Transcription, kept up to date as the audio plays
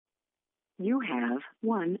You have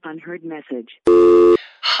one unheard message.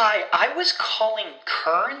 Hi, I was calling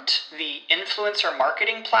Current, the influencer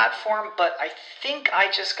marketing platform, but I think I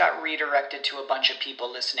just got redirected to a bunch of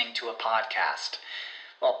people listening to a podcast.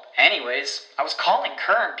 Well, anyways, I was calling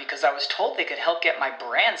Current because I was told they could help get my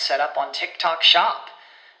brand set up on TikTok Shop,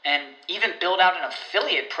 and even build out an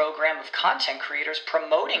affiliate program of content creators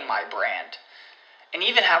promoting my brand, and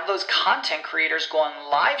even have those content creators go on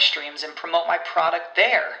live streams and promote my product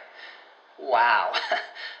there. Wow,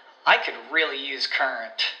 I could really use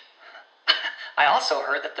Current. I also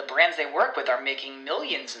heard that the brands they work with are making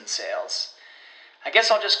millions in sales. I guess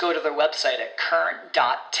I'll just go to their website at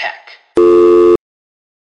current.tech.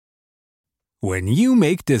 When you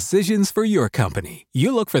make decisions for your company,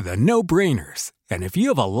 you look for the no-brainers. And if you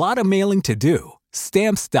have a lot of mailing to do,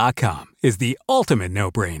 Stamps.com is the ultimate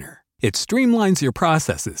no-brainer. It streamlines your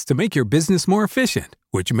processes to make your business more efficient,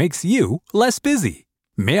 which makes you less busy.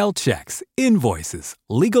 Mail checks, invoices,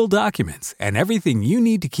 legal documents, and everything you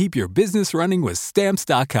need to keep your business running with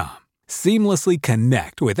Stamps.com. Seamlessly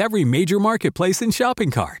connect with every major marketplace and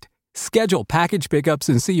shopping cart. Schedule package pickups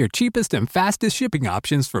and see your cheapest and fastest shipping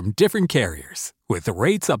options from different carriers, with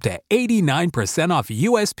rates up to 89% off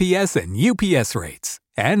USPS and UPS rates.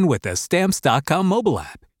 And with the Stamps.com mobile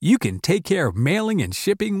app, you can take care of mailing and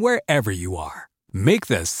shipping wherever you are. Make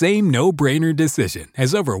the same no-brainer decision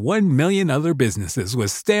as over 1 million other businesses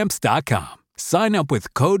with Stamps.com. Sign up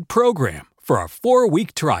with code PROGRAM for a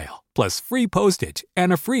 4-week trial, plus free postage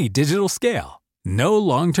and a free digital scale. No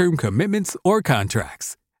long-term commitments or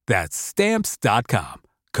contracts. That's Stamps.com.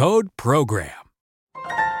 Code PROGRAM.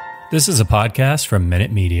 This is a podcast from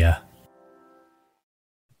Minute Media.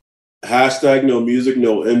 Hashtag no music,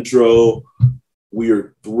 no intro. We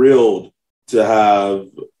are thrilled to have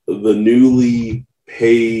the newly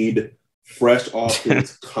paid, fresh off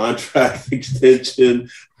his contract extension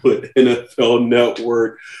with NFL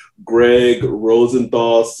Network, Greg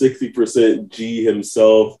Rosenthal, 60% G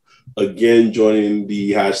himself, again joining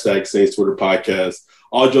the hashtag Saints Twitter podcast.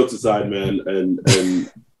 All jokes aside, man,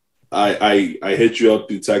 and I hit you up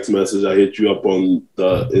through text message. I hit you up on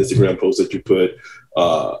the Instagram post that you put.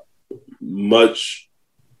 Much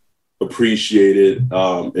appreciated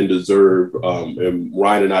and deserved. And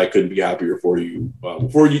Ryan and I couldn't be happier for you.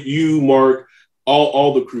 You, Mark,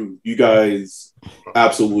 all the crew. You guys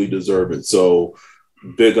absolutely deserve it. So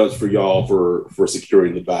big ups for y'all for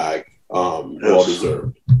securing the bag. Well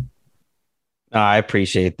deserved. I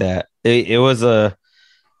appreciate that. It was a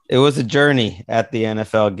journey at the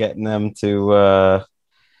NFL getting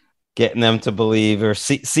them to believe or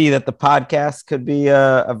see that the podcast could be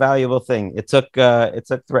a valuable thing. It took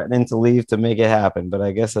threatening to leave to make it happen, but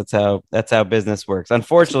I guess that's how business works.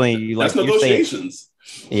 Unfortunately, that's negotiations.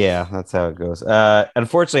 Yeah, that's how it goes.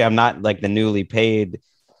 Unfortunately, I'm not like the newly paid.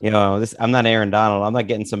 I'm not Aaron Donald. I'm not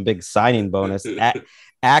getting some big signing bonus.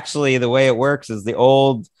 Actually, the way it works is the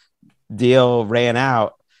old deal ran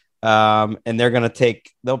out, and they're gonna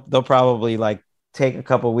they'll probably like take a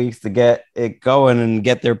couple weeks to get it going and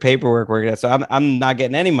get their paperwork working. So I'm not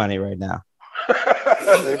getting any money right now.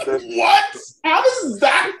 What? How does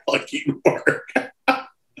that fucking work?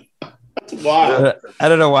 Wow. I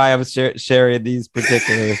don't know why I'm sharing these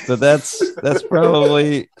particulars, but that's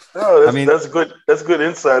probably. No, that's good. That's good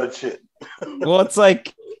insider shit. Well, it's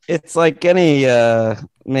like any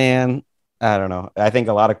man. I don't know. I think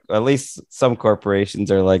at least some corporations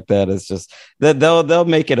are like that. It's just that they'll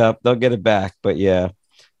make it up. They'll get it back. But yeah,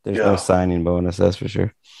 there's no signing bonus. That's for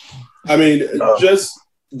sure. I mean, just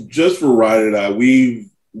for Ryan and I, we've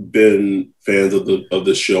been fans of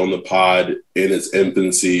the show on the pod in its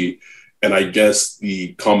infancy. And I guess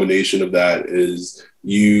the combination of that is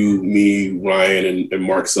you, me, Ryan, and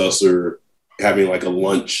Mark Susser having like a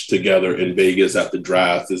lunch together in Vegas at the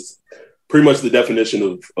draft is pretty much the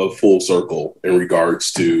definition of full circle in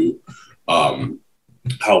regards to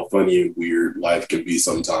how funny and weird life can be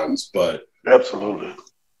sometimes. But absolutely,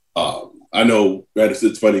 I know that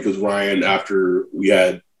it's funny because Ryan, after we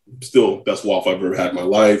had still best waffle I've ever had in my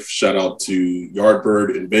life, shout out to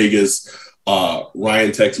Yardbird in Vegas.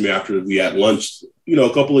 Ryan texted me after we had lunch,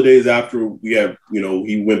 a couple of days after we had,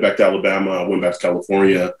 he went back to Alabama, I went back to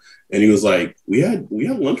California. And he was like, we had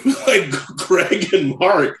lunch with like Greg and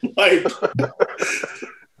Mark. Like,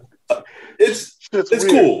 it's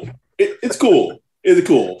cool. It's cool. It's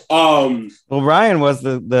cool. Well, Ryan was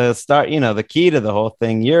the start. The key to the whole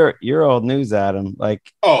thing. You're old news, Adam. Like,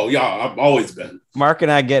 oh yeah, I've always been. Mark and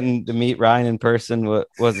I getting to meet Ryan in person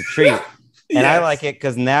was a treat, and I like it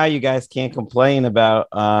because now you guys can't complain about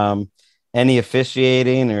any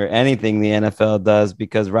officiating or anything the NFL does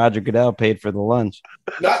because Roger Goodell paid for the lunch.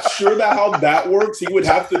 Not sure that how that works. He would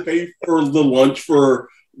have to pay for the lunch for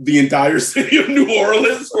the entire city of New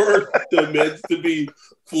Orleans for the amends to be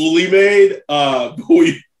fully made. But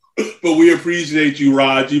we appreciate you,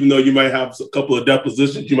 Raj, even though you might have a couple of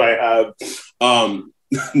depositions you might have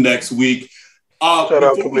next week. Shout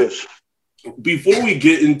out, Kamish. Before we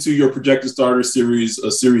get into your projected starter series, a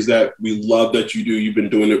series that we love that you do, you've been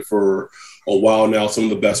doing it for a while now, some of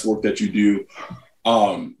the best work that you do.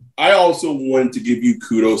 I also wanted to give you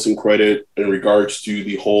kudos and credit in regards to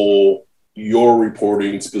the whole, your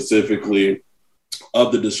reporting specifically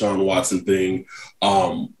of the Deshaun Watson thing,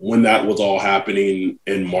 when that was all happening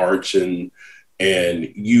in March and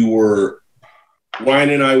you were, Ryan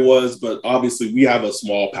and I was, but obviously we have a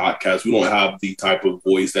small podcast. We don't have the type of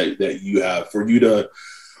voice that you have. For you to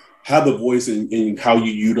have the voice in how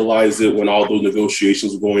you utilize it when all those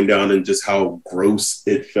negotiations were going down and just how gross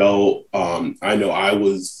it felt. I know I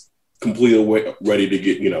was completely ready to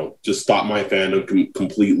get, just stop my fandom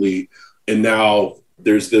completely. And now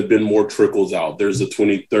there's been more trickles out. There's a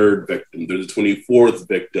 23rd victim. There's a 24th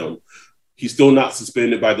victim. He's still not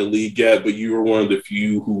suspended by the league yet, but you were one of the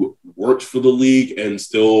few who worked for the league and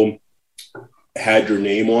still had your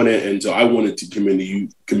name on it. And so I wanted to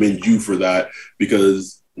commend you for that,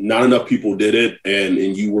 because not enough people did it, and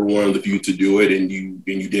you were one of the few to do it, and you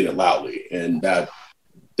did it loudly, and that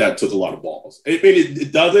took a lot of balls. I mean,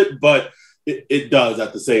 it doesn't, but it does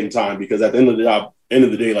at the same time, because at the end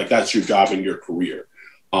of the day, like, that's your job and your career.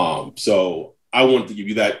 So I wanted to give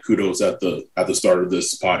you that kudos at the start of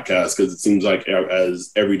this podcast, because it seems like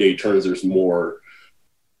as every day turns, there's more.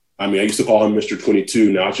 I mean, I used to call him Mr.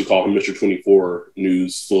 22. Now I should call him Mr. 24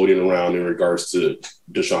 news floating around in regards to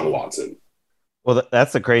Deshaun Watson. Well,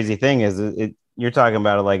 that's the crazy thing is you're talking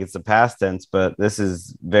about it like it's the past tense, but this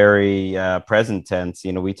is very present tense.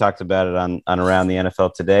 We talked about it on Around the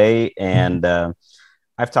NFL Today, and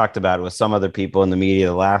I've talked about it with some other people in the media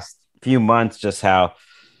the last few months, just how,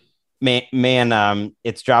 man,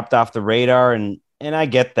 it's dropped off the radar, and I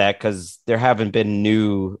get that, because there haven't been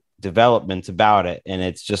new developments about it, and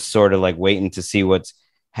it's just sort of like waiting to see what's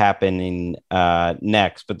happening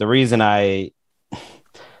next. But the reason I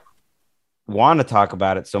want to talk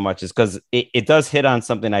about it so much is because it does hit on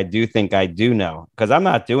something I do think I do know, because I'm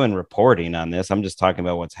not doing reporting on this. I'm just talking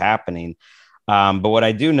about what's happening. But what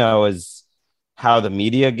I do know is how the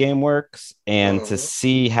media game works, and to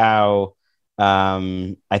see how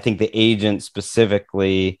I think the agent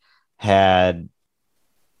specifically had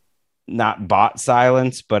not bought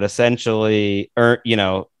silence, but essentially,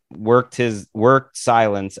 worked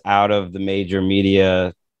silence out of the major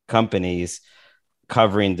media companies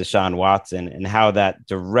covering Deshaun Watson, and how that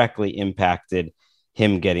directly impacted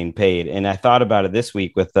him getting paid. And I thought about it this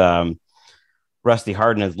week with Rusty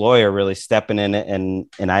Hardin, his lawyer, really stepping in it,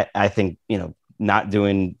 and I think not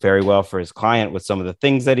doing very well for his client with some of the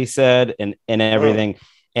things that he said and everything.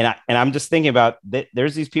 And I'm just thinking about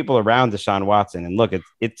there's these people around Deshaun Watson, and look,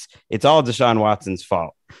 it's all Deshaun Watson's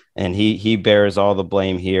fault, and he bears all the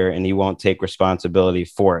blame here, and he won't take responsibility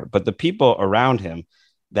for it. But the people around him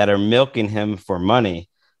that are milking him for money,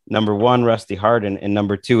 number one, Rusty Hardin, and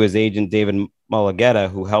number two, his agent David Mulugeta,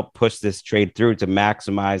 who helped push this trade through to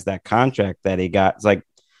maximize that contract that he got. It's like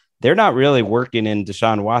they're not really working in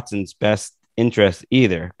Deshaun Watson's best interest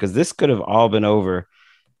either, because this could have all been over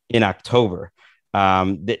in October.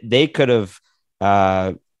 They could have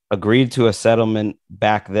agreed to a settlement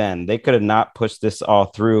back then. They could have not pushed this all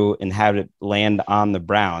through and had it land on the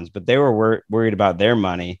Browns, but they were worried about their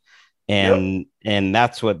money, and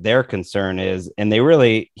that's what their concern is. And they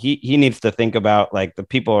really, he needs to think about, like, the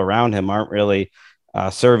people around him aren't really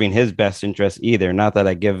serving his best interest either. Not that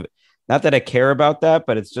I care about that,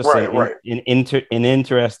 but it's just an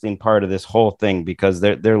interesting part of this whole thing, because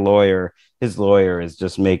his lawyer is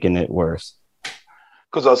just making it worse.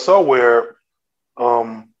 Because I saw where,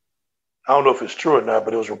 I don't know if it's true or not,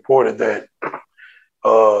 but it was reported that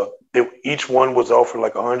each one was offered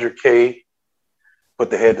like $100K, but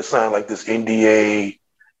they had to sign like this NDA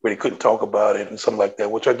where they couldn't talk about it and something like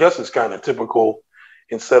that, which I guess is kind of typical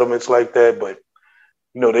in settlements like that. But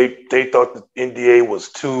they thought the NDA was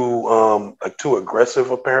too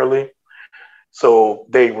aggressive, apparently. So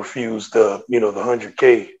they refused the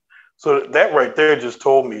 100K. So that right there just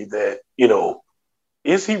told me that,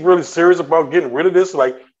 is he really serious about getting rid of this?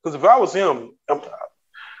 Like, because if I was him,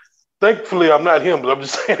 thankfully I'm not him, but I'm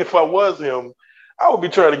just saying, if I was him, I would be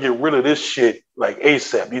trying to get rid of this shit like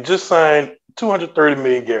ASAP. You just signed $230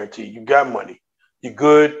 million guarantee. You got money. You're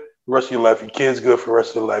good the rest of your life. Your kid's good for the rest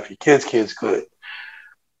of their life. Your kid's good.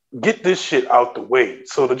 get this shit out the way.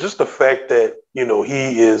 So just the fact that, he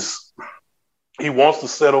wants to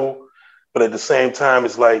settle, but at the same time,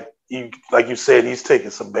 it's like you said, he's taking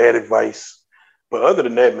some bad advice. But other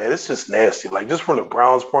than that, man, it's just nasty. Like, just from the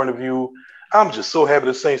Browns' point of view, I'm just so happy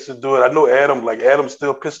the Saints to do it. I know Adam's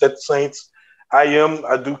still pissed at the Saints. I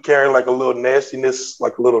do carry like a little nastiness,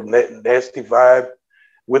 like a little nasty vibe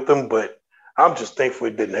with them, but I'm just thankful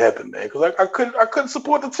it didn't happen, man. Because I couldn't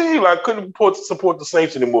support the team. I couldn't support the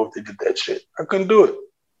Saints anymore if they did that shit. I couldn't do it.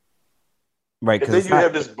 Right. And then you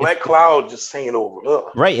have this black cloud just hanging over.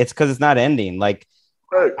 Ugh. Right. It's because it's not ending. Like,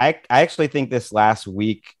 right. I actually think this last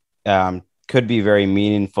week could be very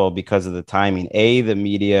meaningful because of the timing. The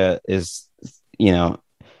media is,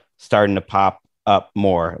 starting to pop up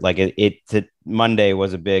more. Like Monday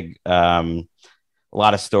was a big, a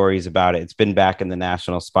lot of stories about it. It's been back in the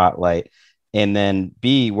national spotlight. And then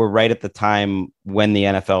B, we're right at the time when the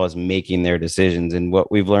NFL is making their decisions. And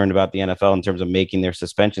what we've learned about the NFL in terms of making their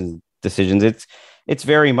suspension decisions, it's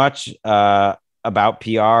very much about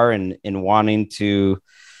PR and wanting to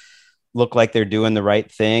look like they're doing the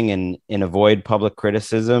right thing and avoid public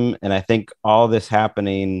criticism. And I think all this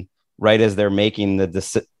happening right as they're making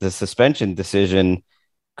the suspension decision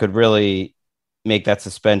could really make that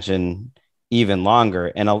suspension even longer.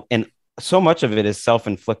 And so much of it is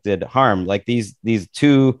self-inflicted harm. Like these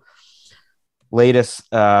two latest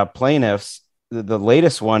plaintiffs, the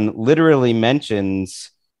latest one literally mentions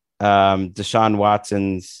Deshaun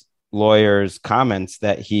Watson's lawyer's comments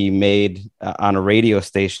that he made on a radio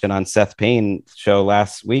station on Seth Payne's show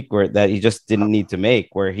last week, that he just didn't need to make,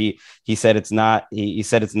 where he said it's not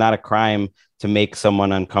a crime to make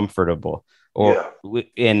someone uncomfortable.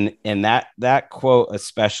 In that quote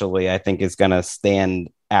especially, I think is going to stand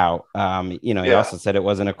out. He also said it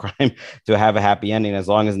wasn't a crime to have a happy ending as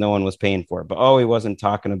long as no one was paying for it. But he wasn't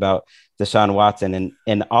talking about Deshaun Watson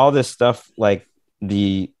and all this stuff, like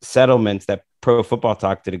the settlements that Pro Football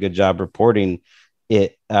Talk did a good job reporting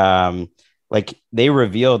it. Like they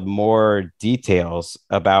revealed more details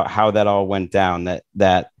about how that all went down.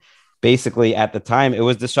 That basically at the time it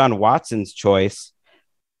was Deshaun Watson's choice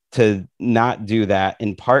to not do that,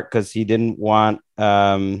 in part because he didn't want.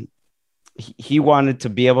 He wanted to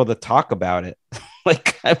be able to talk about it.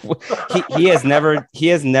 Like he has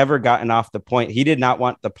never gotten off the point. He did not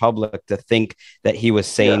want the public to think that he was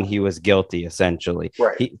saying he was guilty, essentially.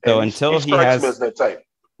 Right. Until he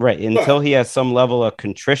has some level of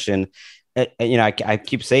contrition, I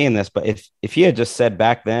keep saying this, but if he had just said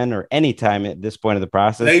back then or any time at this point of the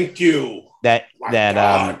process, thank you, that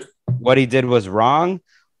what he did was wrong,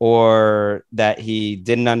 or that he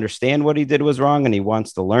didn't understand what he did was wrong and he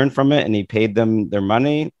wants to learn from it and he paid them their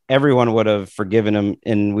money, everyone would have forgiven him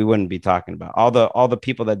and we wouldn't be talking about all the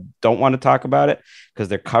people that don't want to talk about it because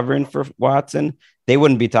they're covering for Watson. They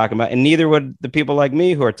wouldn't be talking about it, and neither would the people like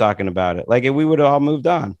me who are talking about it. Like we would have all moved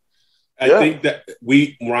on. I think that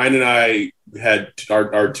Ryan and I had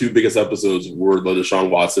our two biggest episodes were the Deshaun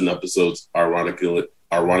Watson episodes,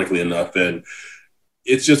 ironically enough. And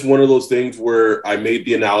it's just one of those things where I made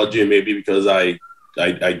the analogy, and maybe because I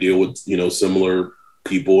deal with, similar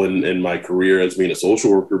people in my career as being a social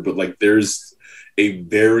worker, but like there's a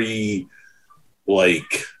very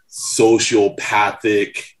like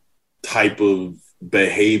sociopathic type of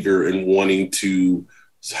behavior in wanting to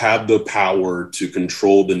have the power to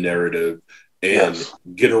control the narrative and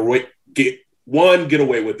get away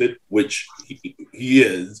with it, which he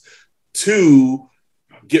is. Two,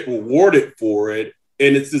 get rewarded for it.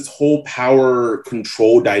 And it's this whole power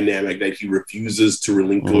control dynamic that he refuses to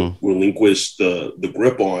relinquish the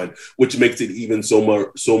grip on, which makes it even so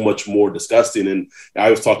much more disgusting. And I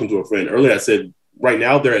was talking to a friend earlier. I said, right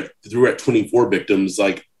now they're at 24 victims.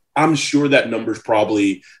 Like, I'm sure that number's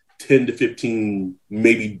probably 10 to 15,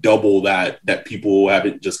 maybe double that people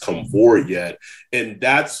haven't just come forward yet. And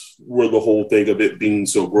that's where the whole thing of it being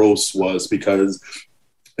so gross was, because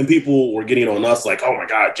and people were getting on us like, oh my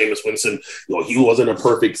God, Jameis Winston, he wasn't a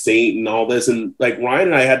perfect saint and all this. And like Ryan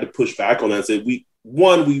and I had to push back on that. Say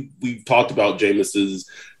we've talked about Jameis's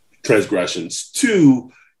transgressions.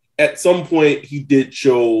 Two, at some point he did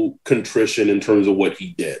show contrition in terms of what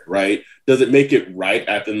he did, right? Does it make it right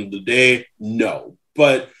at the end of the day? No.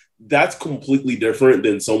 But that's completely different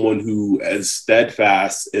than someone who is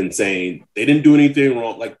steadfast in saying they didn't do anything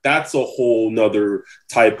wrong. Like that's a whole nother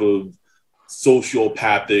type of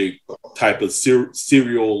sociopathic type of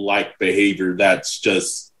serial-like behavior that's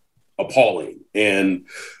just appalling. And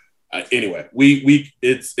anyway,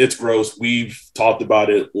 it's gross. We've talked about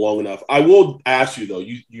it long enough. I will ask you though,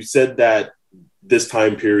 you said that this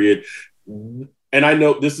time period, and I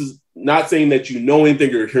know this is not saying that you know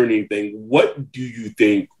anything or hear anything, what do you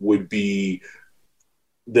think would be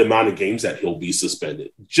the amount of games that he'll be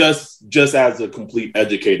suspended? Just as a complete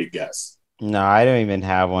educated guess. No, I don't even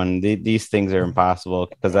have one. These things are impossible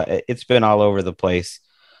because it's been all over the place.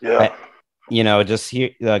 Yeah. Just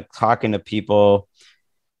talking to people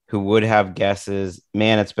who would have guesses,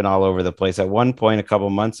 man, it's been all over the place. At one point, a couple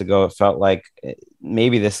months ago, it felt like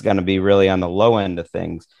maybe this is going to be really on the low end of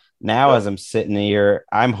things. Now, as I'm sitting here,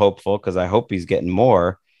 I'm hopeful because I hope he's getting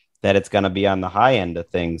more, that it's going to be on the high end of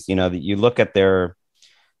things. That you look at their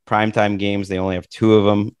primetime games, they only have 2 of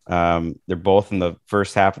them. They're both in the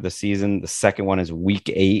first half of the season. The second one is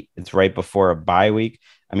week 8. It's right before a bye week.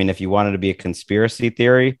 I mean, if you wanted to be a conspiracy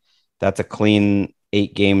theory, that's a clean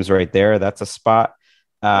 8 games right there. That's a spot.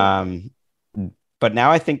 But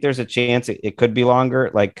now I think there's a chance it could be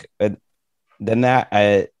longer than that.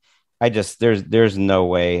 I just there's no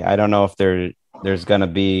way. I don't know if there's going to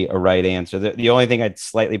be a right answer. The only thing I'd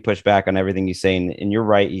slightly push back on everything you say, and you're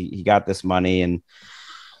right, he got this money, and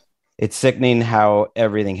it's sickening how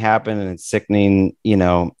everything happened, and it's sickening,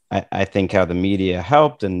 I think how the media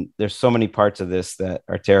helped, and there's so many parts of this that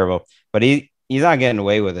are terrible, but he's not getting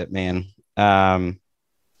away with it, man.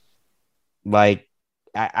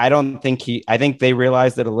 I don't think I think they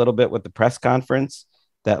realized it a little bit with the press conference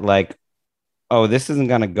that this isn't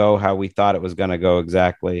going to go how we thought it was going to go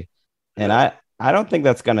exactly. And I don't think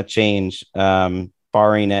that's going to change,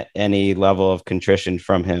 barring any level of contrition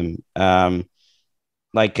from him.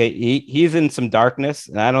 He's in some darkness,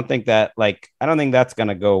 and I don't think that that's going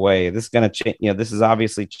to go away. This is going to change. This has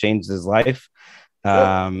obviously changed his life.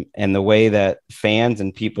 And the way that fans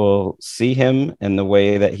and people see him, and the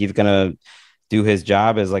way that he's going to do his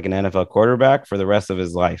job as like an NFL quarterback for the rest of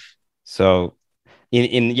his life. So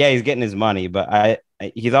he's getting his money, but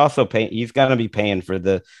he's also paying. He's going to be paying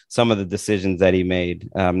for some of the decisions that he made.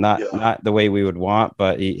 Not the way we would want,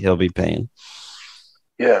 but he'll be paying.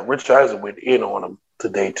 Yeah, Rich Eisen went in on him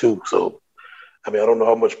today too. So, I don't know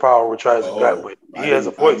how much power Rich Eisen got, but he has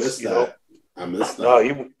a voice. I missed that.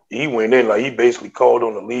 No, he went in he basically called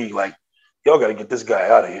on the league y'all got to get this guy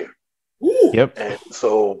out of here. Ooh. Yep. And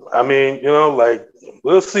so,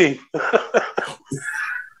 we'll see.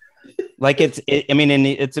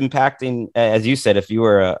 It's impacting, as you said, if you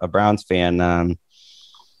were a Browns fan,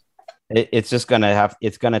 it's just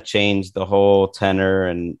it's going to change the whole tenor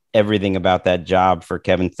and everything about that job for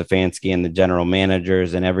Kevin Stefanski and the general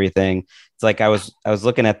managers and everything. It's like I was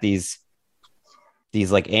looking at these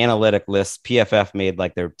analytic lists. PFF made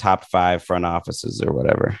their top 5 front offices or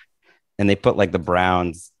whatever. And they put the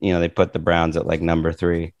Browns, they put the Browns at number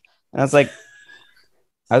 3. And I was like,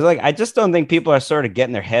 I just don't think people are sort of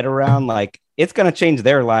getting their head around, it's going to change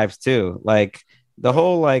their lives too. The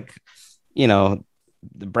whole, the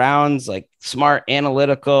Browns, smart,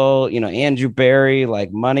 analytical, Andrew Berry,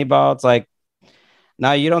 Moneyball. It's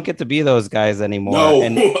now you don't get to be those guys anymore.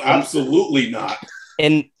 No, absolutely not.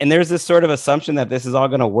 And there's this sort of assumption that this is all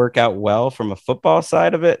going to work out well from a football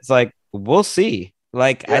side of it. It's we'll see.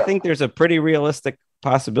 I think there's a pretty realistic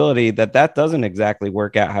possibility that doesn't exactly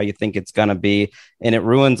work out how you think it's going to be, and it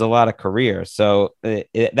ruins a lot of careers. So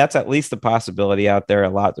that's at least a possibility out there. A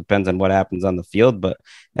lot depends on what happens on the field, but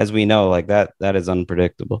as we know, that is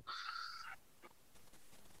unpredictable.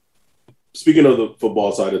 Speaking of the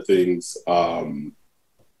football side of things,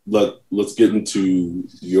 let's get into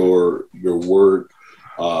your work.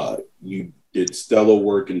 You did stellar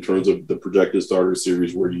work in terms of the projected starter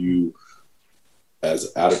series, where you,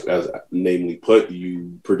 as namely put,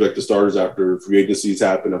 you project the starters after free agencies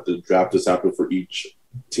happen, after the draft has happened for each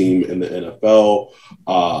team in the NFL.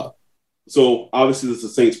 So obviously this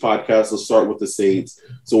is a Saints podcast. Let's start with the Saints.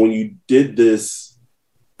 So when you did this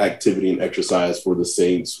activity and exercise for the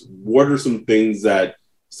Saints, what are some things that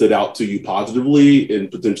stood out to you positively,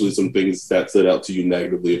 and potentially some things that stood out to you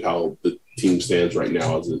negatively of how the team stands right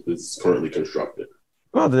now as it's currently constructed?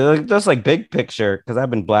 Well, just big picture, because I've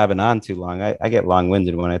been blabbing on too long. I get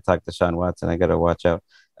long-winded when I talk to Sean Watson. I got to watch out.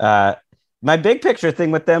 My big picture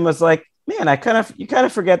thing with them was man, you kind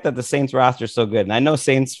of forget that the Saints roster is so good. And I know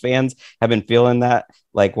Saints fans have been feeling that.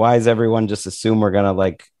 Why does everyone just assume we're going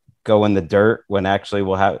to go in the dirt when actually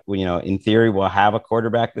we'll have, in theory, we'll have a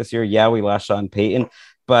quarterback this year? Yeah, we lost Sean Payton,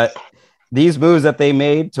 but these moves that they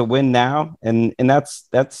made to win now, and that's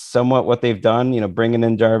somewhat what they've done, bringing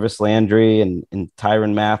in Jarvis Landry and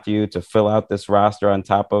Tyrann Mathieu to fill out this roster on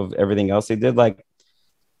top of everything else they did.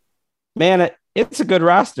 Man, it's a good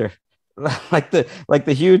roster.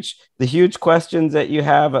 The huge questions that you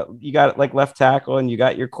have, you got left tackle and you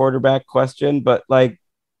got your quarterback question, but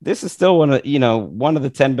this is still one of the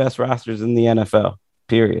 10 best rosters in the NFL,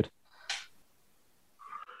 period.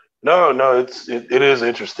 No, it is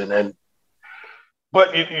interesting,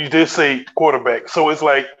 but you did say quarterback, so it's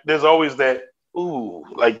like there's always that. Ooh,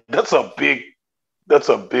 like that's a big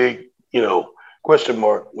question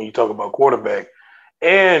mark when you talk about quarterback,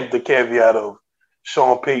 and the caveat of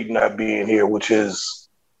Sean Payton not being here, which is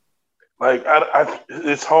like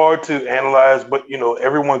it's hard to analyze, but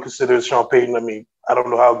everyone considers Sean Payton. I mean, I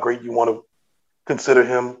don't know how great you want to consider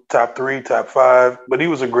him, top 3, top 5, but he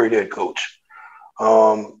was a great head coach.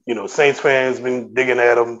 Saints fans been digging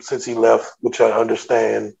at him since he left, which I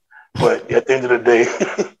understand. But at the end of the day,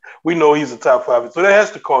 we know he's a top 5. So that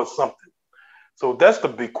has to cause something. So that's the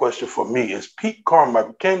big question for me is Pete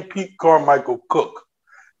Carmichael. Can Pete Carmichael cook?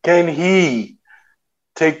 Can he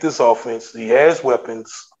take this offense? He has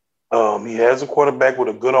weapons. He has a quarterback with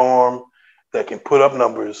a good arm that can put up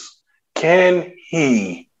numbers. Can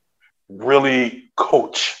he really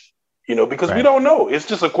coach? Because we don't know. It's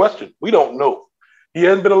just a question. We don't know. He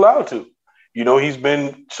hasn't been allowed to. He's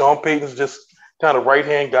been Sean Payton's just kind of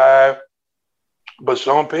right-hand guy. But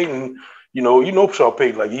Sean Payton, Sean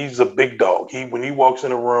Payton, like he's a big dog. When he walks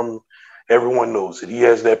in a room, everyone knows it. He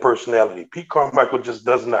has that personality. Pete Carmichael just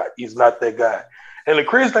does not. He's not that guy. And the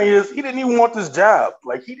crazy thing is, he didn't even want this job.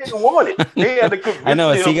 Like he didn't want it. They had to convince I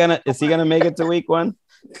know. him. Is he gonna make it to week 1?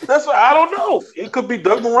 That's what I don't know. It could be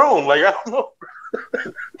Doug Marrone. Like I don't know.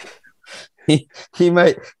 He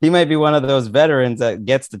might be one of those veterans that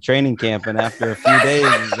gets to training camp and after a few days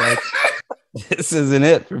is like, this isn't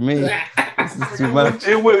it for me. This is too much.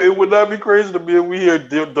 It would not be crazy to me if we hear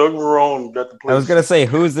Doug Marrone got the place. I was gonna say,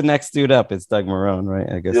 who's the next dude up? It's Doug Marrone,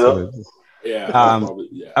 right? I guess. Yeah.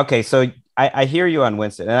 Okay, so I hear you on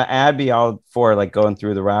Winston, and I'd be all for like going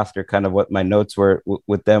through the roster, kind of what my notes were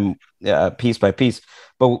with them piece by piece.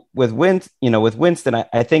 But with Winston,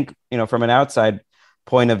 I think from an outside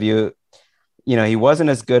point of view, he wasn't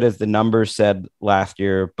as good as the numbers said last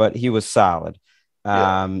year, but he was solid.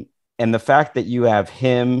 And the fact that you have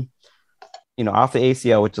him, off the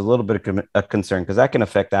ACL, which is a little bit of a concern because that can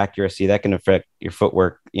affect accuracy, that can affect your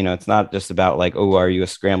footwork. It's not just about like, oh, are you a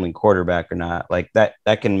scrambling quarterback or not? Like that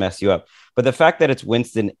can mess you up. But the fact that it's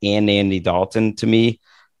Winston and Andy Dalton, to me,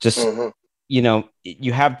 just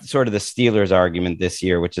you have sort of the Steelers argument this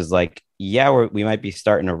year, which is like, we might be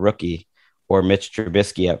starting a rookie or Mitch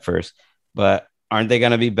Trubisky at first, but aren't they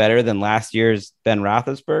going to be better than last year's Ben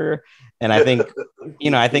Roethlisberger? And I think,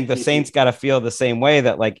 I think the Saints got to feel the same way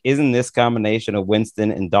that like, isn't this combination of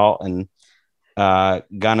Winston and Dalton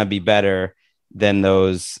gonna be better than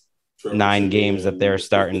those 9 games that they're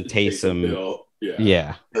starting Taysom?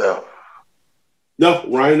 Yeah. No,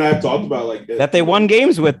 Ryan and I have talked about like that they won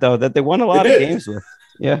games with, though, that they won a lot of games with.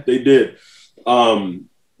 Yeah, they did.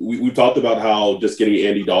 We talked about how just getting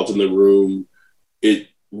Andy Dalton in the room,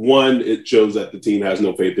 it shows that the team has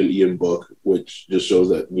no faith in Ian Book, which just shows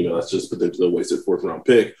that, that's just potentially a wasted 4th round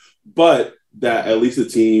pick, but that at least the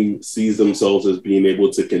team sees themselves as being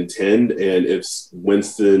able to contend. And if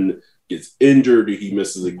Winston gets injured or he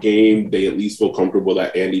misses a game, they at least feel comfortable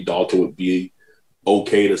that Andy Dalton would be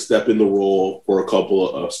okay to step in the role for a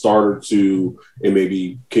couple of start or 2 and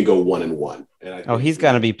maybe can go 1-1. And he's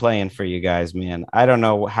going to be playing for you guys, man. I don't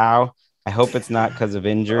know how. I hope it's not because of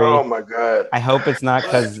injury. Oh my God! I hope it's not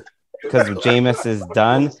because Jameis is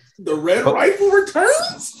done. The red rifle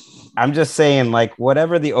returns. I'm just saying, like,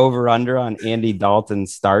 whatever the over under on Andy Dalton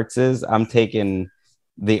starts is, I'm taking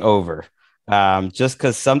the over. Just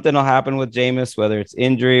because something will happen with Jameis, whether it's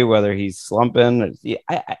injury, whether he's slumping,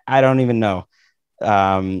 I don't even know.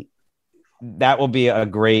 That will be a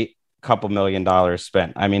great couple $1 million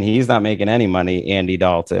spent. I mean, he's not making any money, Andy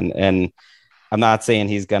Dalton, and I'm not saying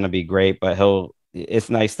he's going to be great, but it's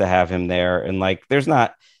nice to have him there. And like,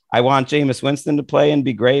 I want Jameis Winston to play and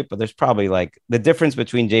be great, but there's probably like the difference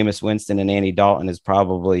between Jameis Winston and Andy Dalton is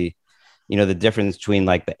probably, the difference between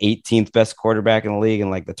like the 18th best quarterback in the league and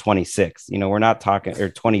like the 26th, we're not talking, or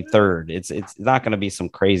 23rd. It's not going to be some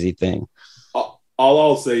crazy thing. All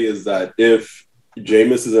I'll say is that if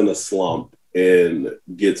Jameis is in a slump and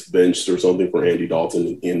gets benched or something for Andy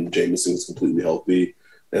Dalton and Jameson is completely healthy,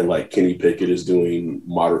 and like Kenny Pickett is doing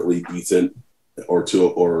moderately decent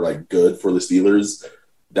or like good for the Steelers,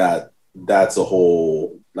 that's a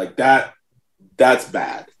whole like that's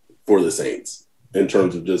bad for the Saints in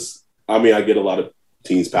terms of just, I mean, I get a lot of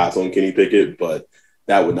teams pass on Kenny Pickett, but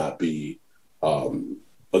that would not be a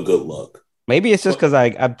good look. Maybe it's just because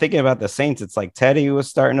I'm thinking about the Saints. It's like Teddy was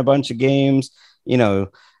starting a bunch of games,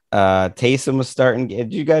 Taysom was starting.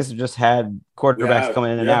 You guys have just had quarterbacks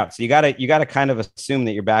coming in and out, so you gotta kind of assume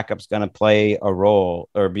that your backup's going to play a role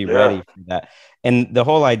or be ready for that. And the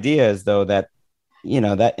whole idea is though that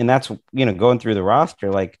and that's going through the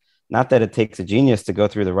roster, like Not that it takes a genius to go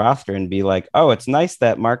through the roster and be like, oh, it's nice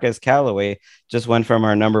that Marquez Callaway just went from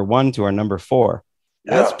our number 1 to our number 4.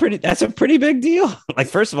 That's a pretty big deal. Like,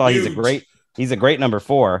 first of all, he's a great number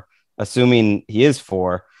 4, assuming he is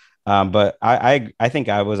 4. But I think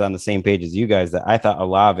I was on the same page as you guys that I thought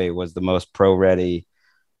Olave was the most pro ready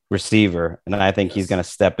receiver. And I think he's going to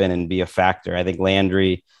step in and be a factor. I think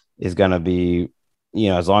Landry is going to be,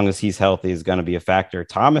 as long as he's healthy, is going to be a factor.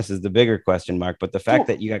 Thomas is the bigger question mark, but the fact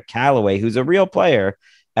that you got Callaway, who's a real player,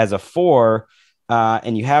 as a 4,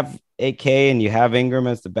 and you have AK and you have Ingram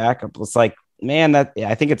as the backup, it's like, man,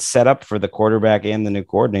 I think it's set up for the quarterback and the new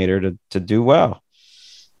coordinator to do well.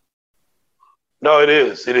 No, it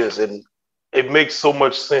is. And it makes so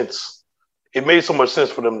much sense. It made so much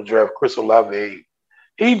sense for them to draft Chris Olave.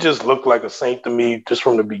 He just looked like a Saint to me just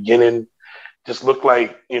from the beginning. Just looked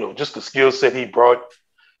like, just the skill set he brought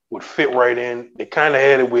would fit right in. They kind of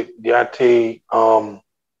had it with Deontay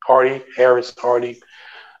Harris Hardy.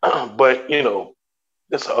 But,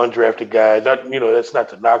 that's an undrafted guy. That's not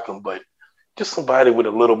to knock him, but just somebody with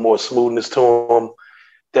a little more smoothness to him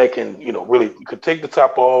that can, really could take the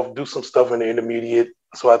top off, do some stuff in the intermediate.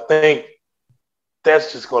 So I think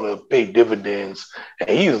that's just going to pay dividends.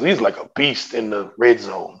 And he's like a beast in the red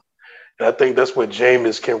zone. And I think that's where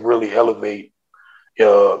Jameis can really elevate,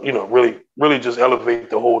 really just elevate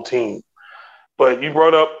the whole team. But you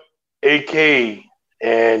brought up AK,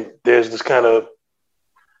 and there's this kind of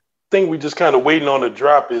thing we just kind of waiting on to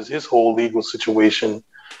drop is his whole legal situation.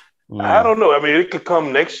 I don't know. I mean, it could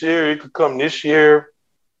come next year. It could come this year.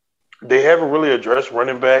 They haven't really addressed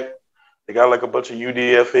running back. They got like a bunch of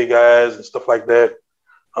UDFA guys and stuff like that.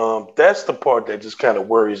 That's the part that just kind of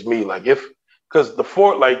worries me. Like because the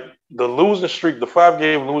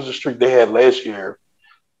 5-game losing streak they had last year,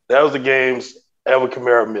 that was the games Alvin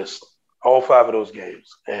Kamara missed, all 5 of those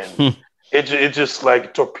games. And it just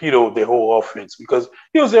like torpedoed their whole offense because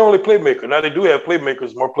he was their only playmaker. Now they do have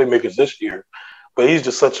more playmakers this year, but he's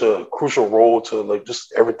just such a crucial role to like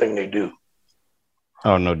just everything they do.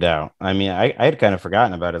 Oh, no doubt. I mean, I had kind of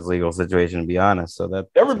forgotten about his legal situation, to be honest. So that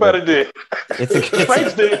everybody did.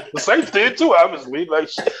 The Saints did too, obviously. Like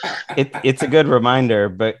it's a good reminder,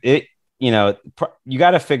 but you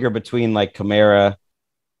got to figure between like Kamara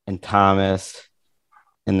and Thomas,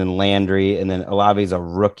 and then Landry, and then Olave's a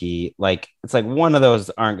rookie. Like it's like one of those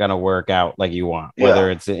aren't going to work out like you want, whether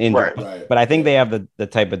it's an injury. Right. But I think they have the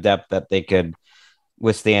type of depth that they could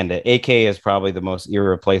withstand it. AK is probably the most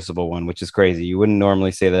irreplaceable one, which is crazy. You wouldn't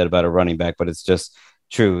normally say that about a running back, but it's just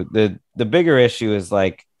true. The bigger issue is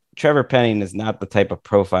like Trevor Penning is not the type of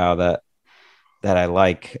profile that I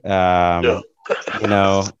like.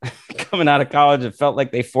 Coming out of college, it felt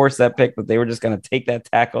like they forced that pick, but they were just going to take that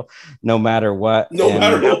tackle no matter what. No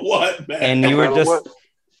matter what, man. And you were just.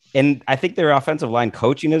 And I think their offensive line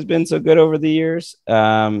coaching has been so good over the years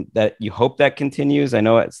that you hope that continues. I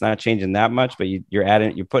know it's not changing that much, but you're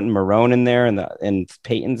putting Marone in there and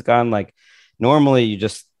Peyton's gone. Like normally you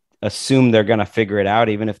just assume they're going to figure it out.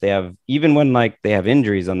 Even when like they have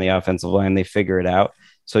injuries on the offensive line, they figure it out.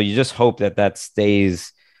 So you just hope that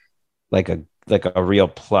stays like a real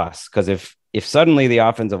plus. Cause if suddenly the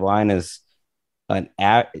offensive line is, an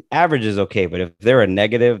average is okay, but if they're a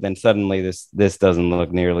negative, then suddenly this doesn't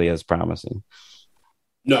look nearly as promising.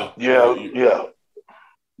 No. Yeah.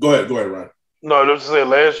 Go ahead, Ryan. No, I was just saying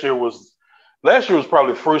last year was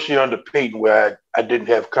probably the first year under Peyton where I didn't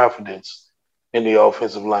have confidence in the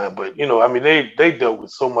offensive line. But they dealt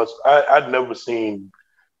with so much. I'd never seen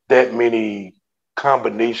that many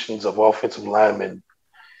combinations of offensive linemen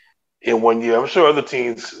in 1 year. I'm sure other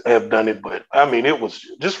teams have done it, but I mean, it was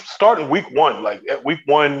just starting week 1. Like at week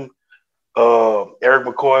 1, Eric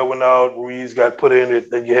McCoy went out, Ruiz got put in it,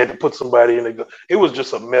 then you had to put somebody in it. It was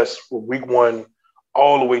just a mess from week 1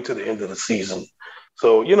 all the way to the end of the season.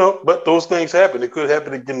 So, but those things happen. It could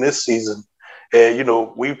happen again this season. And,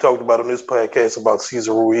 we've talked about on this podcast about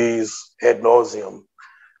Cesar Ruiz ad nauseum.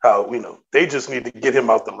 How, they just need to get him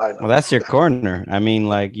out the lineup. Well, that's your corner. I mean,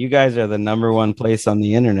 like, you guys are the number 1 place on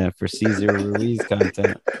the internet for Cesar Ruiz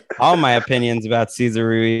content. All my opinions about Cesar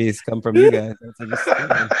Ruiz come from you guys.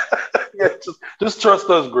 Yeah, just trust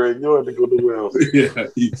us, Greg. You don't have to go nowhere else. Yeah,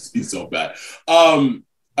 he's so bad.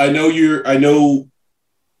 I know,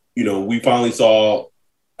 we finally saw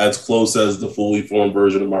as close as the fully formed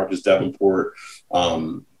version of Marcus Davenport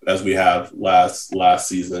as we have last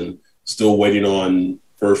season. Still waiting on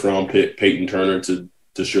first round pick Peyton Turner to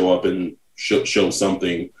show up and show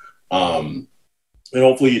something. And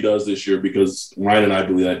hopefully he does this year because Ryan and I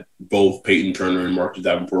believe that both Peyton Turner and Marcus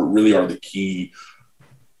Davenport really are the key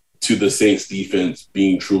to the Saints defense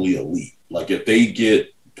being truly elite. Like if they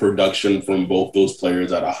get production from both those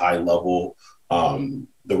players at a high level.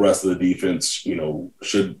 The rest of the defense,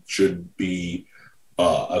 should be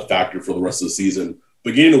a factor for the rest of the season.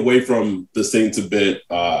 But getting away from the Saints a bit,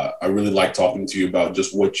 I really like talking to you about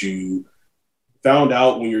just what you found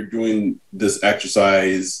out when you're doing this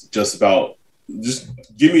exercise, just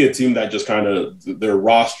give me a team that just kind of their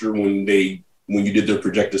roster when you did their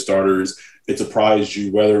projected starters, it surprised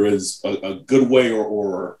you, whether it's a good way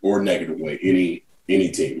or negative way, any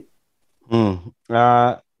team.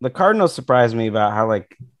 The Cardinals surprised me about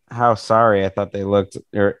how sorry I thought they looked,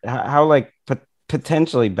 or how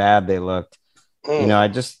potentially bad they looked. I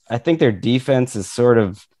think their defense is sort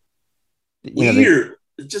of weird.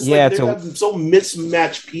 They have so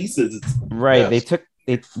mismatched pieces. Right.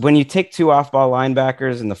 Yes. When you take 2 off-ball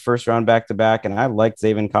linebackers in the first round back-to-back, and I liked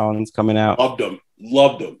Zaven Collins coming out.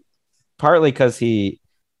 Loved him. Partly because he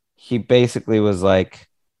basically was like,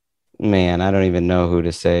 man, I don't even know who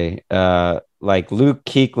to say. Like Luke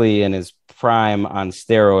Kuechly in his prime on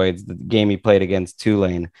steroids, the game he played against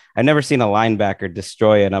Tulane. I've never seen a linebacker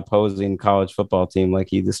destroy an opposing college football team like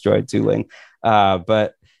he destroyed Tulane.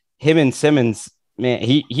 But him and Simmons, man,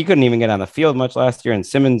 he couldn't even get on the field much last year, and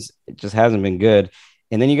Simmons just hasn't been good.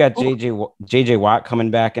 And then you got JJ Watt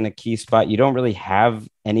coming back in a key spot. You don't really have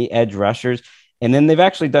any edge rushers. And then they've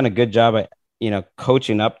actually done a good job at,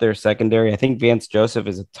 coaching up their secondary. I think Vance Joseph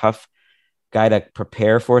is a tough guy to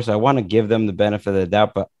prepare for. So I want to give them the benefit of the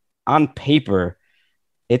doubt. But on paper,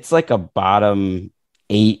 it's like a bottom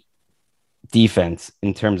 8 defense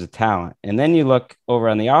in terms of talent. And then you look over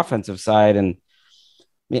on the offensive side, and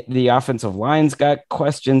the offensive line's got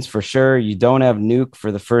questions for sure. You don't have Nuke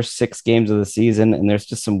for the first 6 games of the season, and there's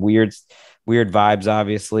just some weird vibes,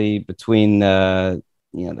 obviously, between the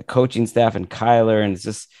coaching staff and Kyler, and it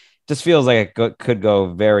just feels like it could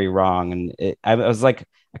go very wrong. And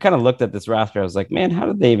I kind of looked at this roster. I was like, man, how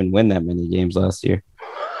did they even win that many games last year?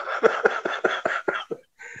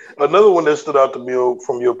 Another one that stood out to me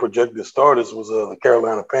from your projected starters was the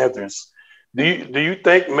Carolina Panthers. Do you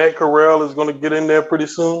think Matt Corral is going to get in there pretty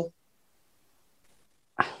soon?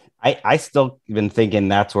 I still been thinking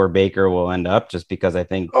that's where Baker will end up, just because I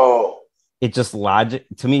think it just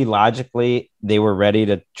logically they were ready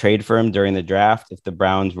to trade for him during the draft if the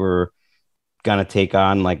Browns were going to take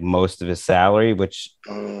on like most of his salary, which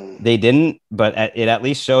they didn't, but it at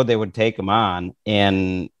least showed they would take him on.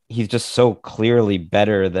 And he's just so clearly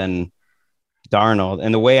better than Darnold.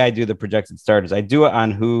 And the way I do the projected starters, I do it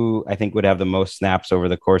on who I think would have the most snaps over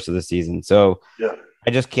the course of the season. So yeah.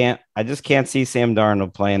 I just can't see Sam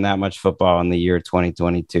Darnold playing that much football in the year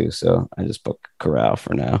 2022. So I just put Corral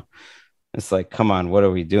for now. It's like, come on, what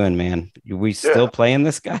are we doing, man? We still playing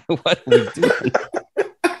this guy? What are we doing?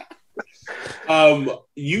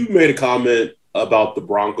 You made a comment about the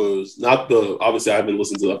Broncos. Obviously I haven't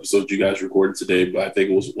listened to the episode you guys recorded today, but I think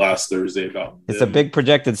it was last Thursday about it's a big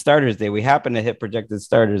projected starters day. We happen to hit projected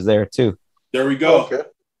starters there too. There we go. Okay.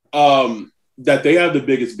 That they have the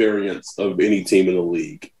biggest variance of any team in the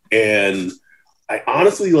league. And I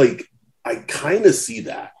honestly I kind of see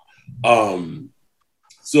that.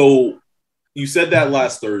 So you said that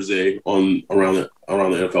last Thursday around the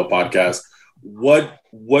NFL podcast.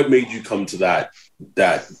 What made you come to that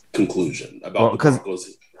conclusion about the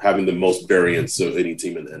Broncos having the most variance of any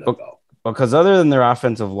team in the NFL? Well, because other than their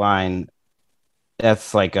offensive line,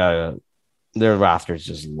 that's like their roster is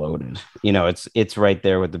just loaded. It's right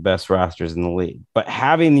there with the best rosters in the league. But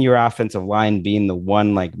having your offensive line being the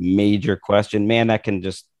one like major question, man, that can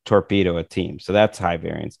just torpedo a team. So that's high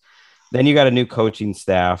variance. Then you got a new coaching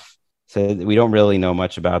staff. So we don't really know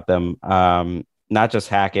much about them. Not just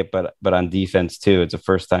Hackett, but on defense too. It's a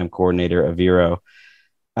first-time coordinator, Aviro.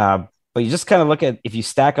 But you just kind of look at, if you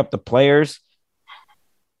stack up the players,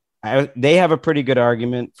 they have a pretty good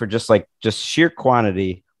argument for just sheer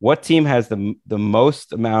quantity. What team has the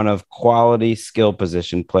most amount of quality skill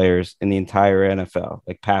position players in the entire NFL,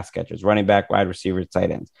 like pass catchers, running back, wide receivers,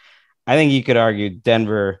 tight ends? I think you could argue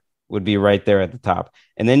Denver would be right there at the top.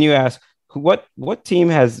 And then you ask, what team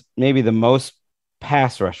has maybe the most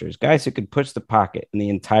pass rushers, guys who could push the pocket in the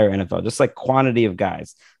entire NFL, just like quantity of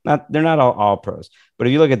guys. They're not all pros, but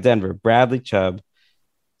if you look at Denver, Bradley Chubb,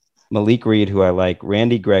 Malik Reed, who I like,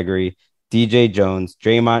 Randy Gregory, DJ Jones,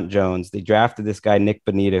 Draymond Jones. They drafted this guy, Nick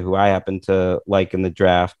Bonita, who I happen to like in the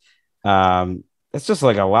draft. It's just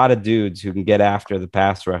like a lot of dudes who can get after the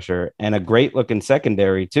pass rusher, and a great looking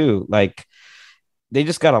secondary too. Like, they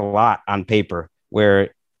just got a lot on paper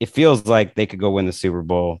where it feels like they could go win the Super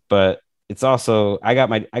Bowl, but it's also, I got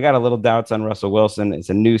a little doubts on Russell Wilson. It's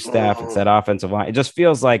a new staff. It's that offensive line. It just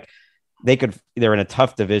feels like they're in a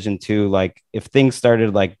tough division too. Like if things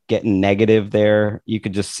started like getting negative there, you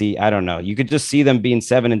could just see, I don't know, you could just see them being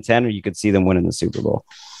 7-10, or you could see them winning the Super Bowl.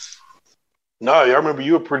 No, I remember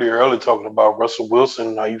you were pretty early talking about Russell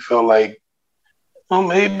Wilson. How you felt like, well,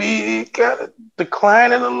 maybe he got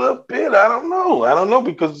declining a little bit. I don't know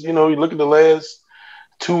because you look at the last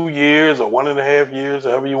 2 years or 1.5 years,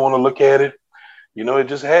 however you want to look at it. It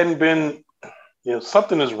just hadn't been.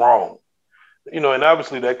 Something is wrong. And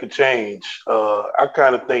obviously that could change. I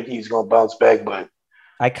kind of think he's going to bounce back, but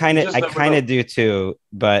I kind of do too.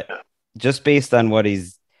 But just based on what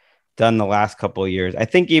he's done the last couple of years, I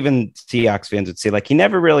think even Seahawks fans would say like he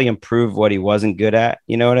never really improved what he wasn't good at.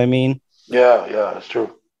 You know what I mean? Yeah, that's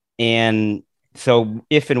true. And so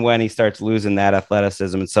if and when he starts losing that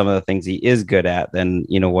athleticism and some of the things he is good at, then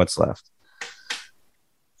what's left.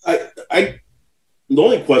 The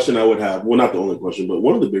only question I would have, well, not the only question, but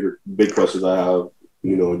one of the big questions I have,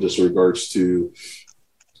 just in regards to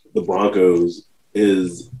the Broncos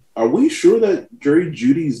is, are we sure that Jerry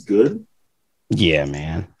Jeudy's good? Yeah,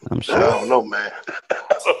 man. I'm sure. I don't know, man.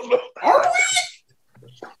 I don't know. Are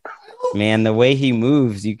we? Man, the way he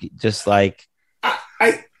moves, you just like.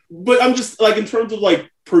 But I'm just like, in terms of like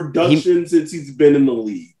production since he's been in the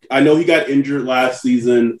league. I know he got injured last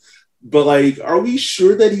season, but like, are we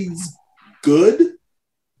sure that he's good?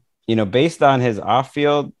 Based on his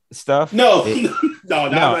off-field stuff. No.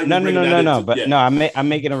 But no, I'm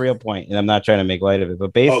making a real point, and I'm not trying to make light of it.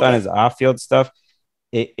 But based on his off-field stuff,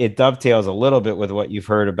 it dovetails a little bit with what you've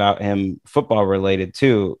heard about him, football related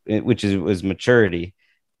too, which was maturity,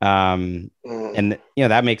 and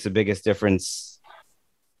that makes the biggest difference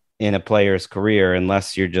in a player's career,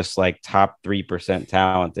 unless you're just like top 3%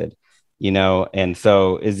 talented, And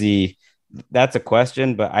so is he? That's a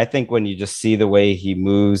question, but I think when you just see the way he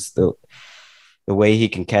moves, the way he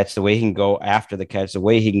can catch, the way he can go after the catch, the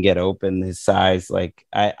way he can get open, his size, like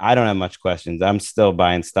I don't have much questions. I'm still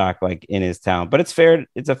buying stock like in his talent, but it's fair.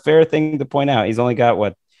 It's a fair thing to point out. He's only got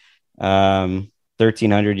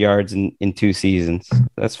 1,300 yards in 2 seasons.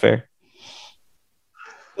 That's fair.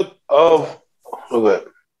 Oh, okay.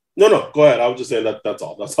 No, go ahead. I was just saying that's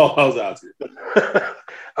all. That's all I was asking.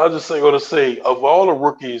 I was just going to say, of all the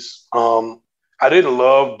rookies, I didn't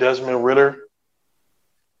love Desmond Ridder,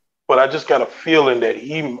 but I just got a feeling that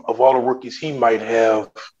of all the rookies, he might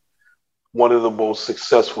have one of the most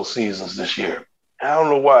successful seasons this year. I don't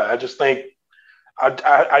know why. I just think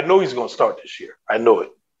I know he's going to start this year. I know it.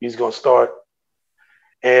 He's going to start.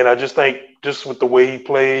 And I just think just with the way he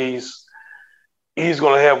plays, he's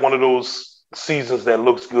going to have one of those seasons that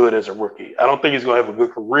looks good as a rookie. I don't think he's going to have a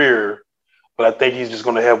good career, but I think he's just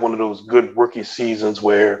going to have one of those good rookie seasons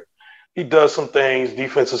where he does some things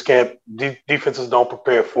defenses don't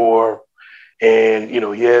prepare for, and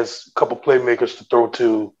he has a couple playmakers to throw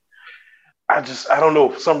to. I don't know,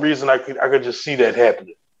 for some reason I could just see that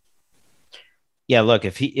happening. Yeah, look,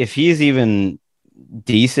 if he's even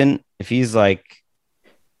decent, if he's like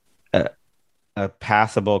a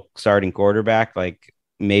passable starting quarterback, like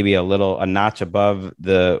maybe a notch above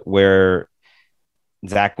where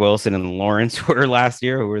Zach Wilson and Lawrence were last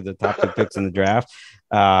year, who were the top 2 picks in the draft.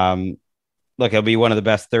 Look, he'll be one of the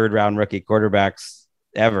best 3rd-round rookie quarterbacks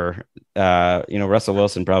ever. Russell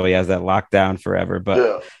Wilson probably has that locked down forever,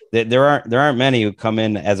 but there aren't many who come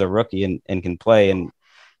in as a rookie and can play. And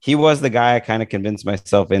he was the guy I kind of convinced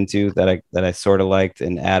myself into that I sort of liked,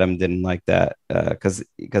 and Adam didn't like that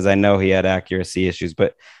because I know he had accuracy issues,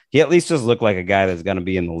 but he at least just looked like a guy that's going to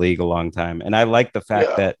be in the league a long time. And I like the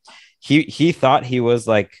fact that he thought he was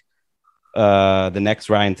like the next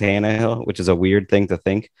Ryan Tannehill, which is a weird thing to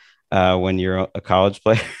think when you're a college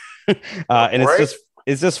player. And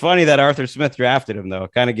it's just funny that Arthur Smith drafted him, though.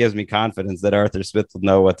 It kind of gives me confidence that Arthur Smith will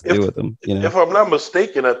know what to do with him. If I'm not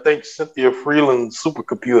mistaken, I think Cynthia Freeland's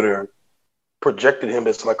supercomputer projected him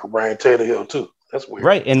as like a Ryan Tannehill too. That's weird.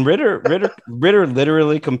 Right. And Ritter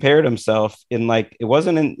literally compared himself in like, it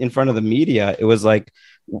wasn't in front of the media. It was like,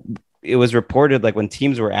 it was reported like when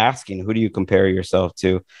teams were asking, who do you compare yourself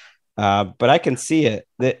to? But I can see it.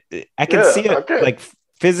 Like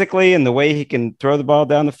physically and the way he can throw the ball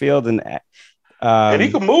down the field and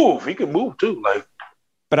he can move. He can move too.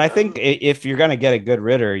 But I think if you're going to get a good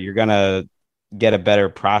Ritter, you're going to get a better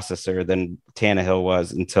processor than Tannehill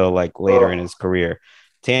was until like later in his career.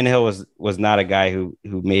 Tannehill was not a guy who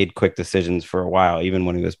made quick decisions for a while, even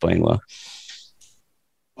when he was playing well.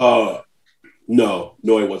 No,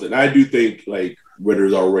 he wasn't. I do think like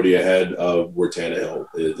Ritter's already ahead of where Tannehill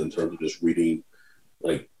is in terms of just reading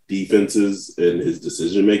like defenses and his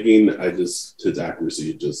decision making. His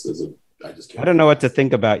accuracy just isn't. I don't know what to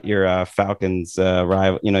think about your Falcons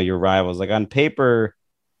rival. Your rivals. Like on paper,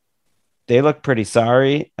 pretty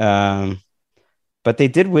sorry. But they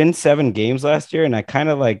did win 7 games last year, and I kind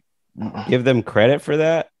of like give them credit for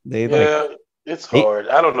that. It's hard.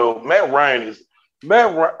 I don't know.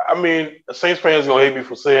 I mean, Saints fans gonna hate me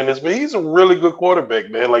for saying this, but he's a really good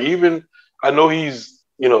quarterback, man. Like, even I know he's,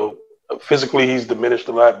 physically he's diminished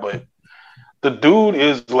a lot, but the dude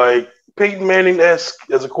is like Peyton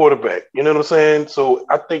Manning-esque as a quarterback. You know what I'm saying? So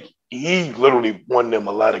I think he literally won them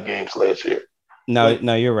a lot of games last year. No,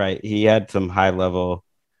 you're right. He had some high level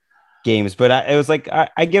games, but it was like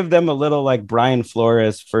I give them a little like Brian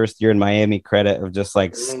Flores first year in Miami credit of just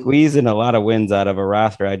like squeezing a lot of wins out of a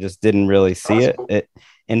roster. I just didn't really see it.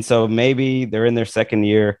 And so maybe they're in their second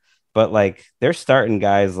year, but like they're starting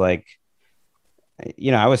guys like,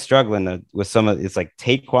 I was struggling with some of it's like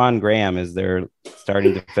Taquan Graham is their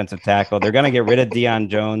starting defensive tackle. They're going to get rid of Deion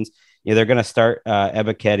Jones. They're going to start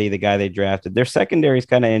Ebiketie, the guy they drafted. Their secondary is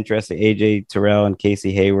kind of interesting, AJ Terrell and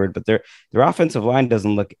Casey Hayward, but their offensive line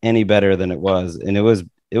doesn't look any better than it was, and it was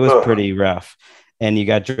pretty rough. And you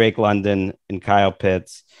got Drake London and Kyle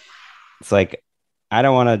Pitts. It's like I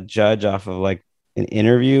don't want to judge off of like an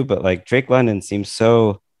interview, but like Drake London seems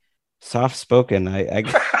so soft spoken.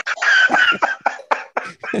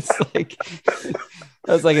 It's like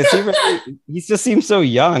I was like, he just seems so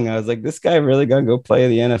young. I was like, this guy really gonna go play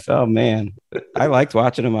the NFL, man. I liked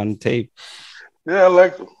watching him on tape. Yeah, I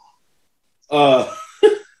liked him.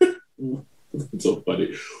 It's so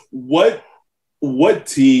funny. What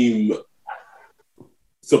team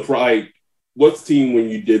surprised? What's team when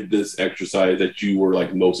you did this exercise that you were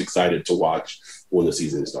like most excited to watch when the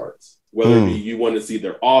season starts? Whether it be you want to see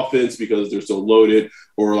their offense because they're so loaded,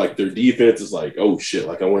 or like their defense is like, oh shit,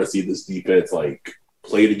 like I want to see this defense like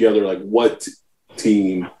play together. Like what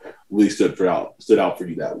team really stood out for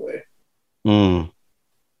you that way?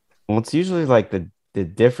 Well, it's usually like the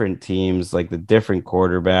different teams, like the different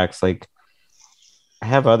quarterbacks. Like I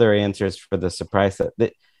have other answers for the surprise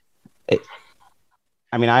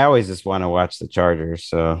I mean, I always just want to watch the Chargers.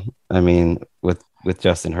 So, I mean, with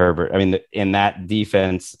Justin Herbert, I mean, in that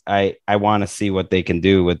defense, I want to see what they can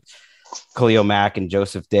do with Khalil Mack and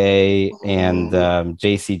Joseph Day and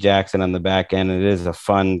J.C. Jackson on the back end. It is a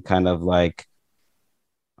fun kind of like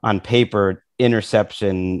on paper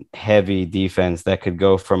interception heavy defense that could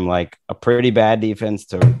go from like a pretty bad defense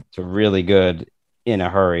to really good in a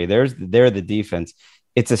hurry. They're the defense.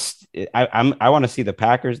 I want to see the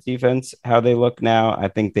Packers defense, how they look now. I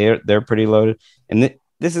think they're pretty loaded. And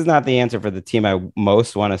this is not the answer for the team I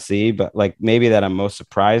most want to see, but like maybe that I'm most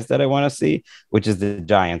surprised that I want to see, which is the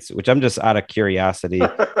Giants, which I'm just out of curiosity.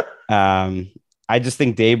 I just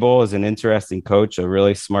think Daboll is an interesting coach, a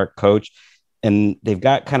really smart coach, and they've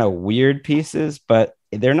got kind of weird pieces, but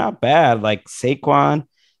they're not bad. Like Saquon,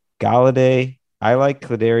 Galladay. I like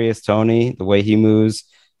Kadarius Toney, the way he moves.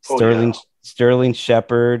 Sterling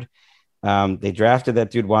Shepard. They drafted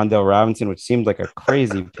that dude Wan'Dale Robinson, which seemed like a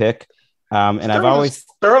crazy pick. And I've always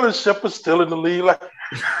Sterling Shepard still in the league. Like,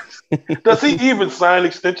 does he even sign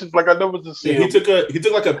extensions? Like I never just see him. He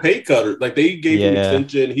took like a pay cut. Like they gave him an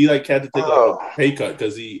extension. He like had to take like a pay cut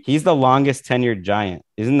because he's the longest tenured Giant.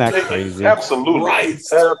 Isn't that crazy? Absolutely, right.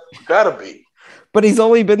 Gotta be. But he's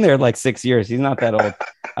only been there like 6 years. He's not that old.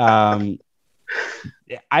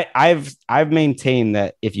 I've maintained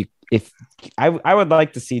that if I would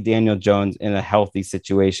like to see Daniel Jones in a healthy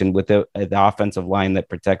situation with the offensive line that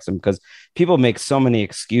protects him, because people make so many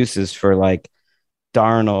excuses for like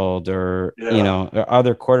Darnold or or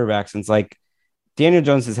other quarterbacks, and it's like Daniel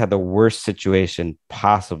Jones has had the worst situation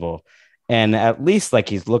possible, and at least like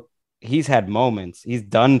he's had moments, he's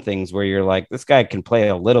done things where you're like, this guy can play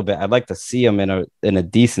a little bit. I'd like to see him in a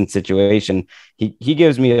decent situation. He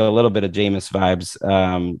gives me a little bit of Jameis vibes,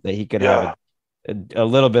 that he could have a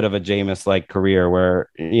little bit of a Jameis like career where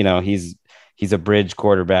he's a bridge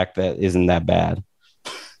quarterback that isn't that bad.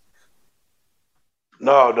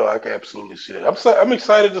 No, I can absolutely see that. I'm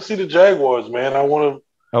excited to see the Jaguars, man. I want to.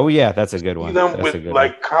 Oh yeah, that's a good one. Them with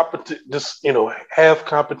like competent, just half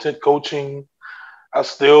competent coaching. I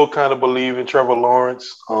still kind of believe in Trevor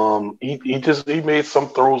Lawrence. He made some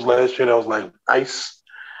throws last year that was like nice.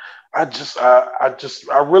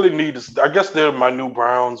 I really need to. I guess they're my new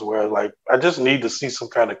Browns, where like I just need to see some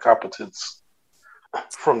kind of competence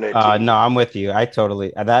from that team. No, I'm with you. I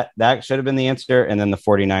totally that should have been the answer. And then the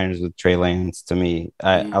 49ers with Trey Lance, to me,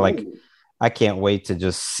 I can't wait to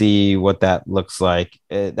just see what that looks like.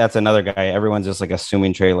 That's another guy. Everyone's just like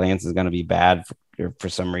assuming Trey Lance is going to be bad for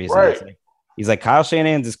some reason. Right. He's like, Kyle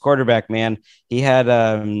Shanahan's his quarterback, man. He had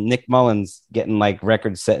Nick Mullins getting like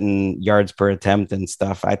record-setting yards per attempt and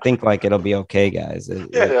stuff. I think like it'll be okay, guys.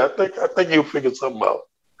 I think you'll figure something out.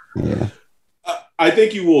 Yeah. I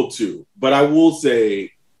think you will too. But I will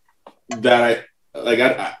say that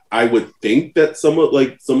I would think that some of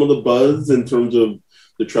the buzz in terms of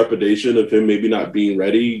the trepidation of him maybe not being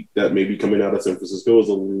ready, that maybe coming out of San Francisco is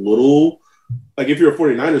a little like, if you're a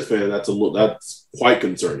 49ers fan, that's quite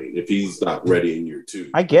concerning if he's not ready in year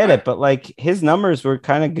 2. I get it, but like his numbers were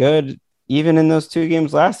kind of good even in those 2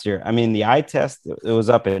 games last year. I mean, the eye test, it was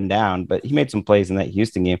up and down, but he made some plays in that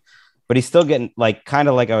Houston game. But he's still getting like kind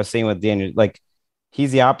of like I was saying with Daniel, like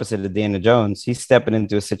he's the opposite of Daniel Jones. He's stepping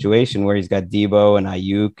into a situation where he's got Debo and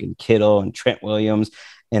Ayuk and Kittle and Trent Williams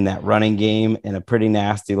in that running game and a pretty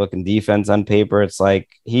nasty looking defense on paper. It's like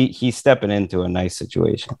he's stepping into a nice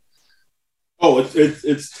situation. Oh,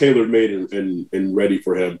 it's tailor made and ready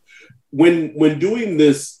for him. When doing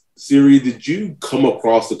this series, did you come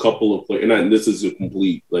across a couple of players? And this is a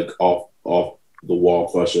complete like off the wall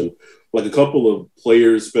question. Like a couple of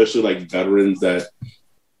players, especially like veterans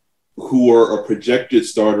who are a projected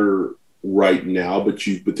starter right now, but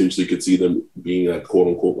you potentially could see them being a quote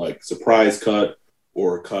unquote like surprise cut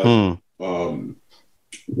or a cut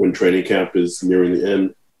when training camp is nearing the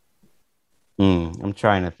end. I'm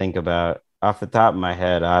trying to think about. Off the top of my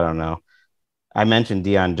head, I don't know. I mentioned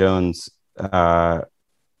Deion Jones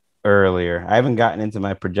earlier. I haven't gotten into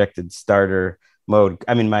my projected starter mode.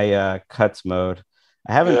 I mean, my cuts mode.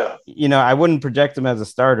 I haven't. Yeah. I wouldn't project them as a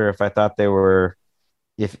starter if I thought they were,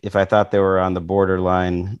 if I thought they were on the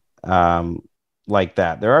borderline like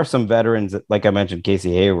that. There are some veterans that, like I mentioned,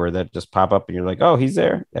 Casey Hayward, that just pop up and you're like, oh, he's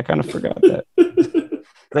there. I kind of forgot that.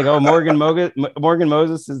 Like, oh, Morgan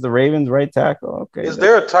Moses is the Ravens right tackle. Okay. Is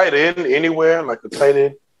there a tight end anywhere? Like a tight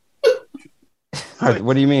end?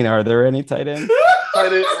 What do you mean? Are there any tight ends?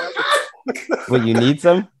 Tight end. What, you need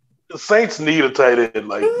some? The Saints need a tight end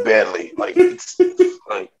like badly. Like it's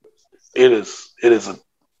like it is a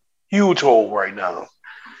huge hole right now.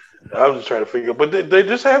 I was just trying to figure, but they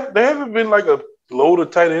haven't been like a load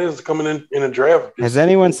of tight ends coming in the draft. Has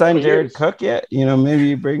anyone signed Jared Cook yet? Maybe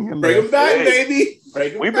you bring him back, baby.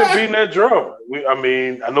 We've been beating that drum.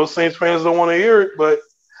 I know Saints fans don't want to hear it, but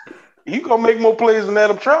he gonna make more plays than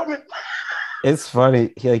Adam Troutman. It's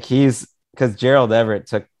funny, he's because Gerald Everett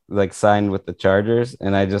signed with the Chargers,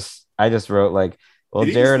 and I just wrote like, well,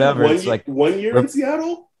 Jared Everett's like 1 year in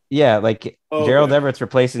Seattle. Yeah, like Gerald Everett's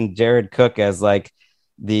replacing Jared Cook as like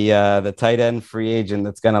the tight end free agent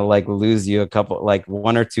that's gonna like lose you a couple, like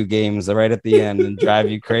 1 or 2 games right at the end and drive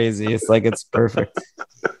you crazy. It's like it's perfect.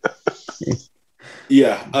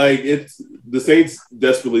 Yeah, it's the Saints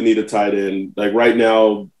desperately need a tight end. Like right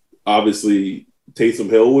now, obviously Taysom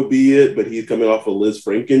Hill would be it, but he's coming off a Liz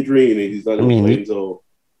Frank injury and he's not going to play until.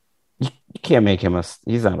 You can't make him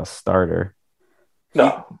he's not a starter.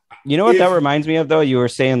 No. You know what that reminds me of though? You were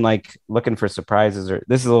saying like looking for surprises, or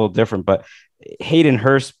this is a little different, but Hayden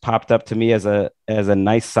Hurst popped up to me as a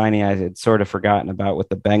nice signing I had sort of forgotten about with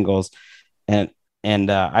the Bengals, and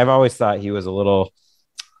I've always thought he was a little.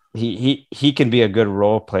 He can be a good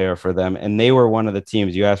role player for them, and they were one of the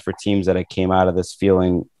teams. You asked for teams that I came out of this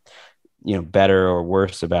feeling, better or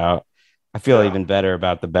worse about. I feel even better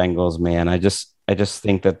about the Bengals, man. I just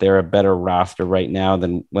think that they're a better roster right now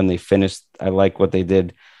than when they finished. I like what they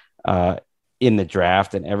did in the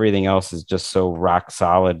draft, and everything else is just so rock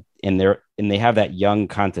solid. And they have that young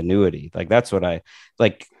continuity. Like that's what I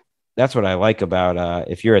like. That's what I like about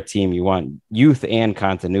if you're a team, you want youth and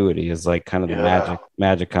continuity is like kind of the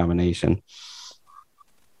magic combination.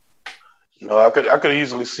 No, I could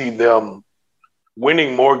easily see them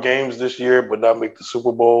winning more games this year, but not make the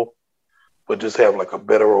Super Bowl, but just have like a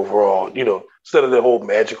better overall, instead of the whole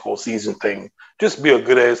magical season thing, just be a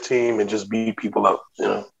good ass team and just beat people up,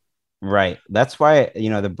 Right. That's why,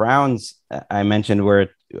 the Browns I mentioned were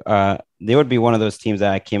they would be one of those teams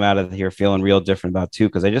that I came out of here feeling real different about too,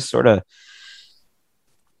 because I just sort of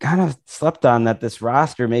kind of slept on that this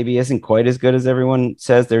roster maybe isn't quite as good as everyone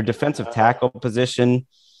says. Their defensive tackle position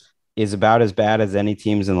is about as bad as any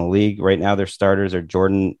teams in the league. Right now, their starters are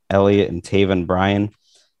Jordan Elliott and Taven Bryan.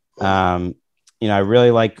 I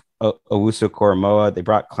really like Owusu Koromoa. They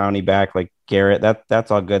brought Clowney back, like Garrett.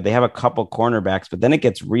 That's all good. They have a couple cornerbacks, but then it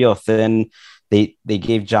gets real thin. They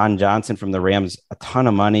gave John Johnson from the Rams a ton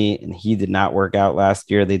of money, and he did not work out last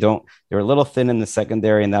year. They were a little thin in the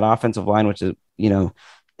secondary, and that offensive line, which is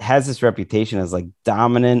has this reputation as like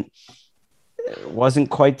dominant, wasn't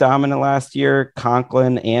quite dominant last year.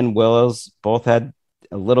 Conklin and Wills both had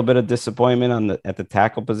a little bit of disappointment at the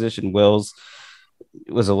tackle position. Wills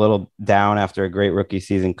was a little down after a great rookie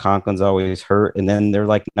season. Conklin's always hurt, and then they're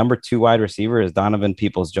like number 2 wide receiver is Donovan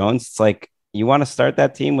Peoples-Jones. It's like, you want to start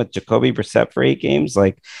that team with Jacoby Brissett for 8 games?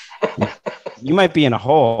 Like, you might be in a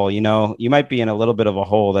hole, you might be in a little bit of a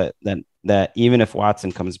hole that that even if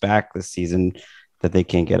Watson comes back this season, that they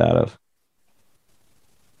can't get out of.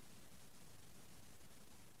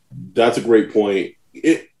 That's a great point.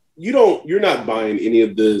 You're not buying any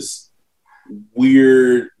of this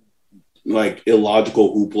weird, like,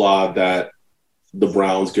 illogical hoopla that the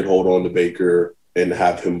Browns could hold on to Baker and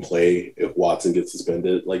have him play if Watson gets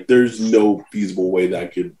suspended. Like, there's no feasible way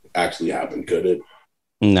that could actually happen, could it?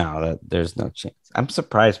 No, there's no chance. I'm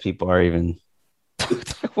surprised people are even.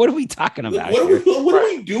 What are we talking about? What are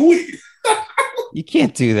we doing? You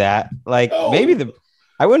can't do that. Like, No. maybe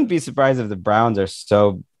I wouldn't be surprised if the Browns are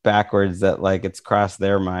so backwards that like it's crossed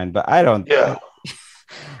their mind, but I don't. Yeah.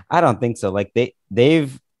 I don't think so. Like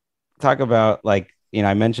they've talked about, like, you know,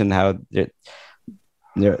 I mentioned how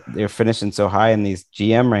they're finishing so high in these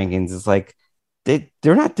GM rankings. It's like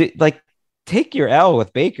they're not like, take your L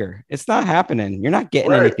with Baker. It's not happening. You're not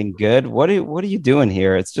getting anything good. What are you doing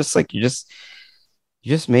here? It's just like you're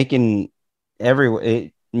just making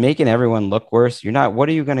everyone look worse. You're not. What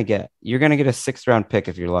are you going to get? You're going to get a 6th round pick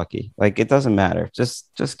if you're lucky. Like, it doesn't matter. Just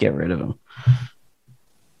get rid of him.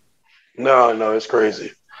 No, it's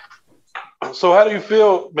crazy. So how do you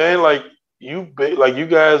feel, man? Like you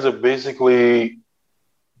guys have basically,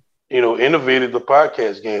 innovated the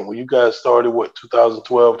podcast game. When you guys started,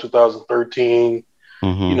 2012, 2013,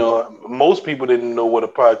 most people didn't know what a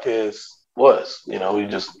podcast was. You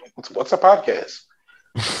just, what's a podcast?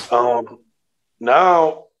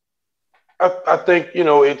 Now, I think,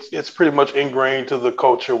 it's pretty much ingrained to the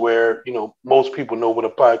culture where, most people know what a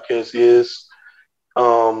podcast is. There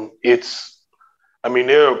are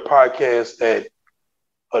podcasts that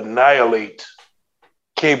annihilate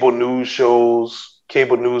cable news shows,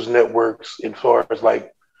 cable news networks, as far as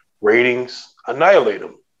like ratings, annihilate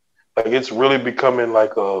them. Like, it's really becoming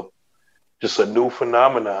like just a new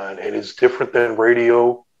phenomenon, and it's different than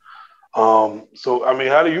radio. So,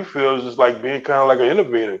 how do you feel? It's just like being kind of like an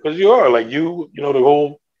innovator, because you are like, the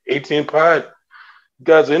whole 18 Pod, you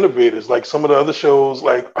guys are innovators. Like some of the other shows,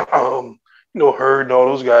 like, Herd and all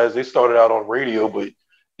those guys, they started out on radio, but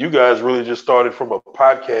you guys really just started from a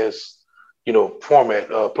podcast, format,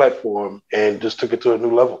 platform, and just took it to a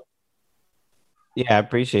new level. Yeah, I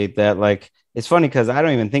appreciate that. Like, it's funny because I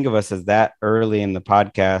don't even think of us as that early in the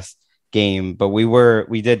podcast game, but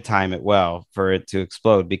we did time it well for it to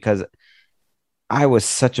explode, because I was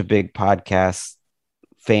such a big podcast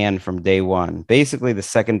fan from day one. Basically, the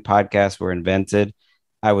second podcasts were invented,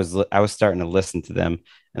 I was starting to listen to them,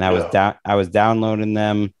 and I was downloading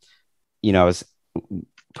them. I was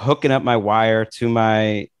hooking up my wire to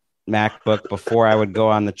my MacBook before I would go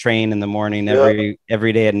on the train in the morning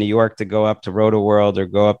every day at New York to go up to Roto World or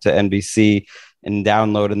go up to NBC, and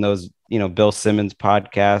downloading those, Bill Simmons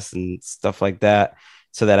podcasts and stuff like that,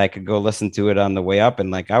 so that I could go listen to it on the way up.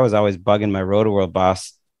 And like, I was always bugging my Roto World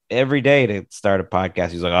boss every day to start a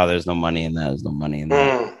podcast. He's like, "Oh, there's no money in that. There's no money in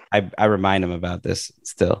that." I remind him about this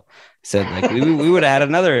still. I said, like, we would have had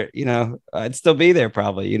another, I'd still be there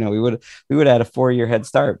probably. We would have had a 4-year head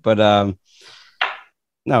start. But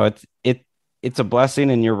no, it's a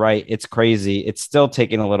blessing, and you're right. It's crazy. It's still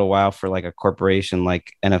taking a little while for like a corporation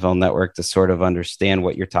like NFL Network to sort of understand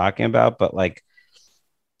what you're talking about. But like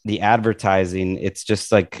the advertising, it's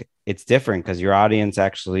just like, it's different because your audience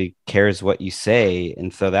actually cares what you say.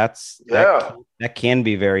 And so that can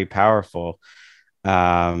be very powerful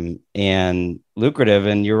and lucrative.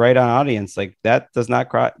 And you're right on audience. Like, that does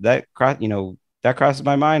not that crosses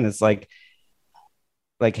my mind. It's like,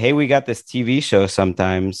 hey, we got this TV show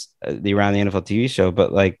sometimes, the Around the NFL TV show,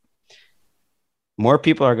 but like, more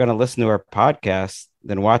people are going to listen to our podcast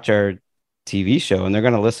than watch our TV show, and they're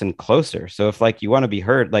going to listen closer. So if like you want to be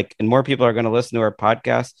heard, like, and more people are going to listen to our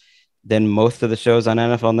podcast than most of the shows on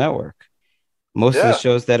NFL Network, most of the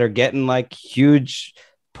shows that are getting like huge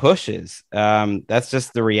pushes. That's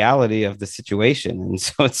just the reality of the situation. And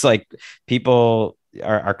so it's like people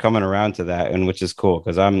are coming around to that, and which is cool,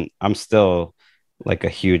 because I'm still like a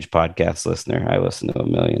huge podcast listener. I listen to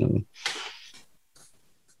 1 million of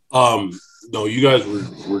them. No, you guys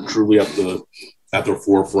were truly at the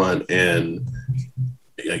forefront, and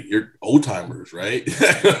like, you're old timers, right?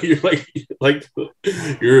 You're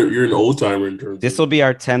you're an old timer in terms. This will be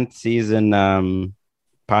our 10th season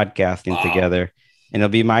podcasting together, and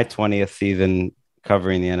it'll be my 20th season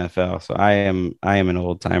covering the NFL. So I am an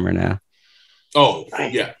old timer now. Oh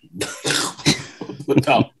yeah.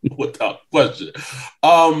 without question.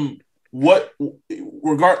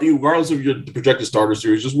 Regardless of the projected starter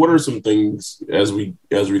series, just what are some things as we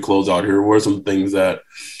close out here? What are some things that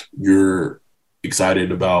you're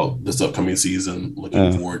excited about this upcoming season?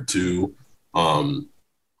 Looking forward to,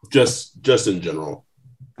 just in general.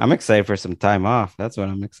 I'm excited for some time off. That's what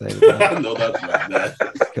I'm excited about. No, that's not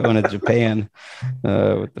that. Going to Japan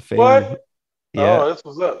with the family. What? Yeah. Oh, that's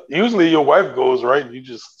what's up. Usually your wife goes, right? You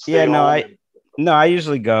just stay home I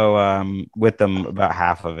usually go with them about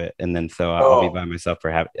half of it, and then so I'll be by myself for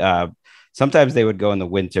half. Sometimes they would go in the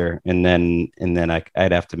winter, and then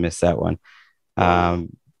I'd have to miss that one.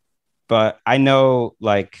 But I know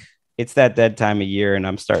like it's that dead time of year, and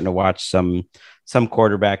I'm starting to watch some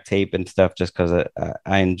quarterback tape and stuff just because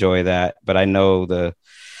I enjoy that. But I know the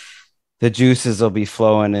juices will be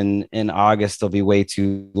flowing in August. They'll be way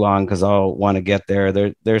too long because I'll want to get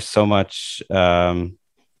there. There's so much.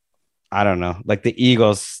 I don't know. Like the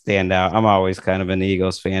Eagles stand out. I'm always kind of an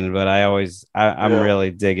Eagles fan, but I'm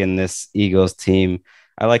really digging this Eagles team.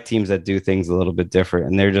 I like teams that do things a little bit different,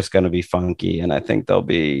 and they're just going to be funky. And I think they'll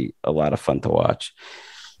be a lot of fun to watch.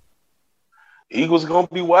 Eagles going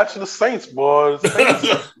to be watching the Saints, boys.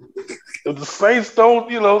 If the Saints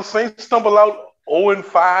don't, Saints stumble out 0-5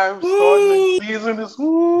 starting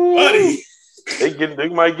the season. They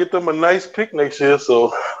might get them a nice pick next year.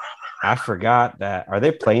 So I forgot that. Are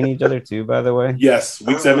they playing each other too, by the way? Yes,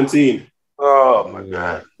 week 17. Oh my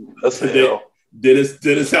God. That's the hell.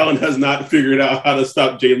 Dennis Allen has not figured out how to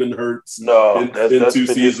stop Jalen Hurts in 2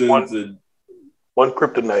 seasons. One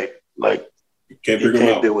kryptonite. Like can't figure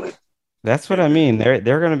him out. Deal with it. That's what I mean. They're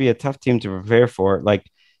going to be a tough team to prepare for. Like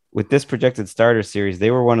with this projected starter series,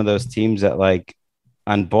 they were one of those teams that like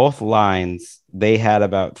on both lines, they had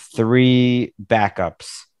about 3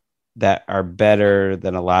 backups that are better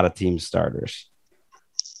than a lot of team starters.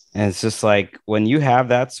 And it's just like when you have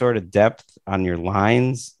that sort of depth on your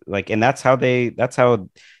lines, like, and that's how they're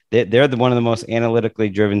one of the most analytically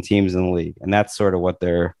driven teams in the league. And that's sort of what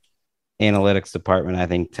their analytics department, I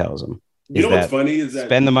think, tells them. You know what's funny is that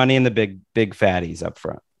spend the money in the big fatties up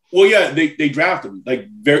front. Well, yeah, they draft them. Like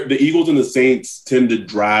the Eagles and the Saints tend to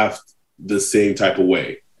draft the same type of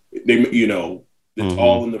way. It's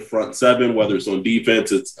all in the front 7, whether it's on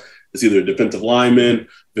defense, it's either a defensive lineman. If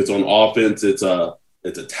it's on offense, it's a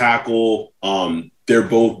tackle. They're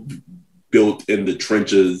both built in the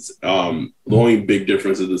trenches. The only big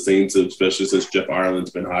difference is the Saints, especially since Jeff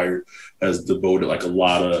Ireland's been hired, has devoted like a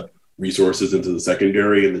lot of resources into the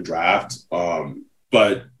secondary in the draft.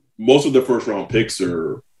 But most of the first round picks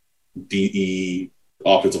are DE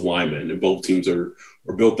offensive linemen, and both teams are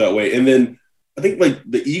built that way. And then I think like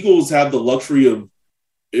the Eagles have the luxury of,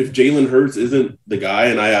 if Jalen Hurts isn't the guy,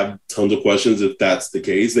 and I have tons of questions if that's the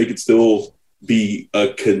case, they could still be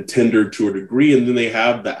a contender to a degree. And then they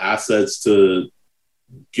have the assets to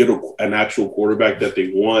get an actual quarterback that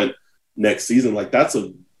they want next season. Like that's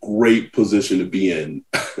a great position to be in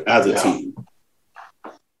as a team.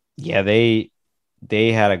 Yeah, they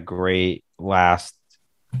had a great last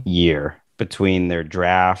year between their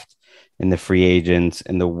draft and the free agents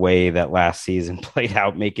and the way that last season played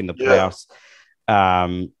out, making the playoffs.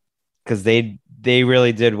 Because they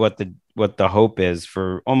really did what the hope is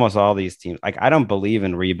for almost all these teams. Like I don't believe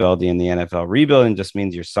in rebuilding in the NFL. Rebuilding just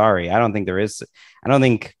means you're sorry. I don't think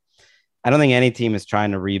any team is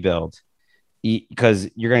trying to rebuild because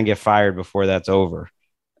you're going to get fired before that's over.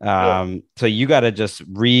 So you got to just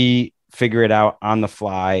figure it out on the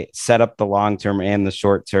fly, set up the long term and the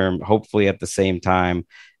short term, hopefully at the same time,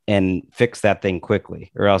 and fix that thing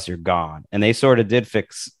quickly, or else you're gone. And they sort of did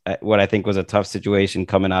fix what I think was a tough situation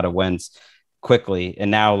coming out of Wentz quickly.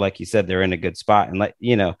 And now, like you said, they're in a good spot. And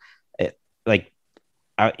they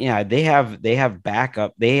have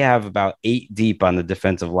backup. They have about 8 deep on the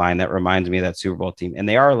defensive line. That reminds me of that Super Bowl team. And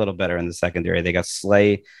they are a little better in the secondary. They got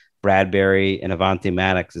Slay, Bradbury, and Avonte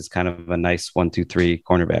Maddox is kind of a nice 1-2-3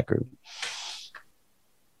 cornerback group.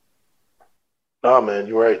 Oh man,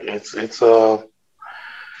 you're right.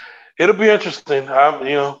 It'll be interesting.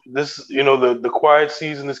 The quiet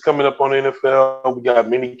season is coming up on the NFL. We got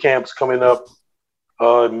mini camps coming up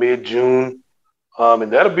mid-June,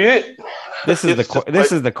 and that'll be it. This is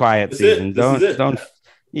the quiet season. Don't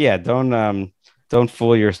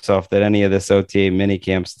fool yourself that any of this OTA mini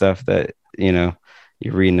camp stuff that you're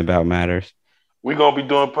reading about matters. We're gonna be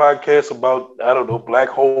doing podcasts about, I don't know, black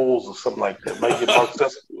holes or something like that. Might get Mark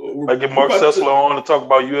Sessler on to talk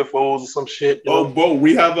about UFOs or some shit. Bro,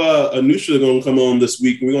 we have a new show gonna come on this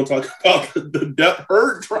week. We're gonna talk about the Depp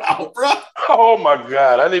Heard trial, bro. Oh my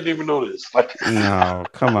God, I didn't even know this. No,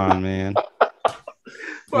 come on, man.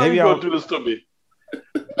 Maybe I'll do this to me.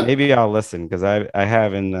 Maybe I'll listen because I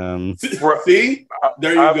haven't. See,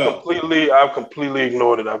 there you go. I've completely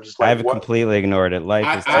ignored it. I'm just like, I've completely ignored it.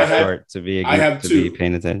 Life is too short to be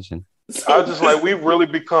paying attention. I was just like, we've really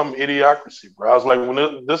become idiocracy, bro. I was like,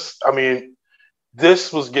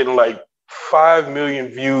 this was getting like 5 million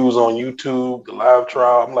views on YouTube, the live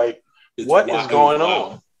trial. I'm like, what is going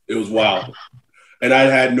on? It was wild. And I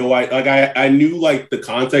had no idea. Like I knew like the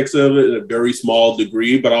context of it in a very small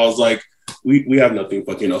degree, but I was like, we have nothing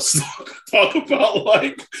fucking else to talk about.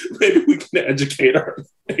 Like maybe we can educate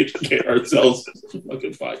ourselves.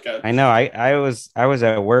 Fucking podcast. I know. I was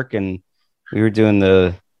at work and we were doing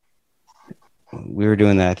the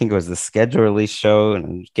I think it was the schedule release show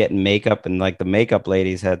and getting makeup, and like the makeup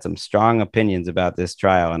ladies had some strong opinions about this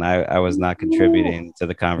trial, and I was not contributing to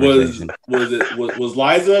the conversation. Was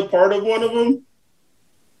Liza part of one of them?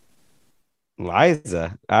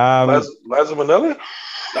 Liza Minnelli?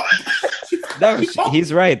 No,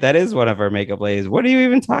 he's right. That is one of our makeup ladies. What are you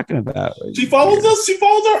even talking about? She follows us. She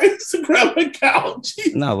follows our Instagram account.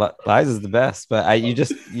 Jeez. No, Liza's the best. But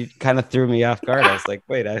you kind of threw me off guard. I was like,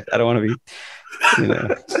 wait, I don't want to be,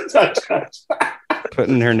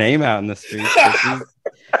 putting her name out in the street.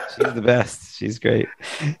 She's the best. She's great.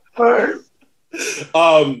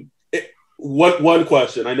 One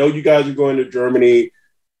question. I know you guys are going to Germany.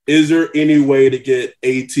 Is there any way to get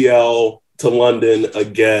ATL to London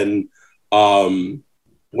again when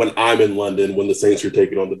I'm in London, when the Saints are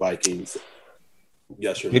taking on the Vikings?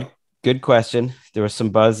 Yes or no? Good question. There was some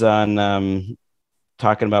buzz on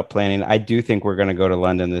talking about planning. I do think we're going to go to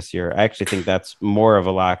London this year. I actually think that's more of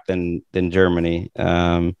a lock than Germany.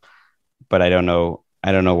 But I don't know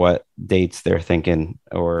what dates they're thinking.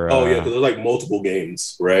 Or because there's like multiple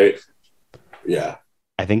games, right? Yeah,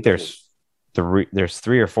 I think there's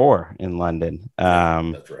 3 or 4 in London.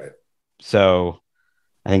 That's right. So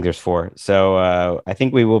I think there's 4. So I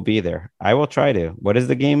think we will be there. I will try to. What is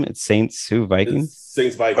the game? It's Saints who? Vikings? It's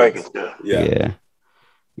Saints Vikings.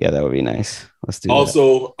 Yeah, that would be nice. Let's do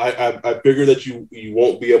also, that. I figure that you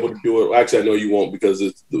won't be able to do it. Actually, I know you won't because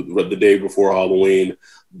it's the day before Halloween.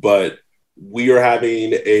 But we are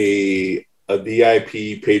having a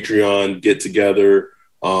VIP Patreon get together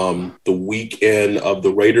the weekend of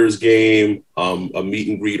the Raiders game, a meet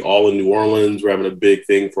and greet all in New Orleans. We're having a big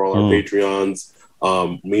thing for all our Patreons.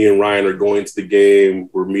 Me and Ryan are going to the game.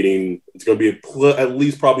 We're meeting. It's going to be at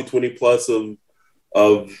least probably 20 plus of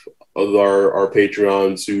our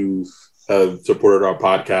Patreons who have supported our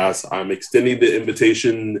podcast. I'm extending the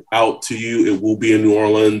invitation out to you. It will be in New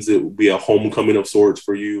Orleans. It will be a homecoming of sorts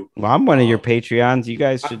for you. Well, I'm one of your Patreons. You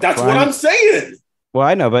guys should. That's what I'm saying. Well,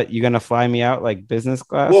 I know, but you're gonna fly me out like business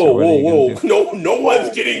class? Whoa! No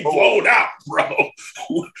one's getting blown out, bro.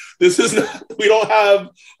 This is not. We don't have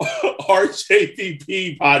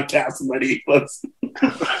RJVP podcast money. Let's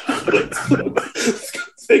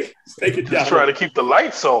take it down. Just trying to keep the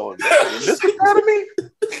lights on. This academy.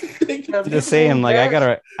 I'm just saying, like I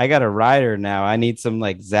got a rider now. I need some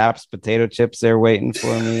like Zapp's potato chips there waiting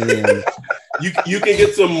for me. And... you can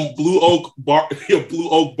get some Blue Oak barbecue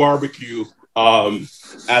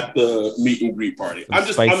at the meet and greet party. I'm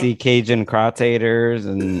spicy Cajun crottators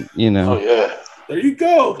and Oh yeah. There you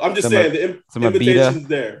go. I'm just saying the invitation's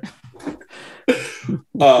there.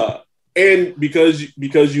 And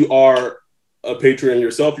because you are a Patreon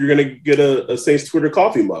yourself, you're gonna get a Saints Twitter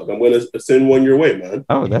coffee mug. I'm gonna send one your way, man.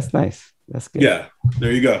 Oh, that's nice. That's good. Yeah,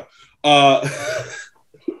 there you go.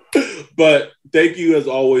 But thank you as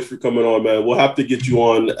always for coming on, man. We'll have to get you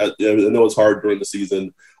on. I know it's hard during the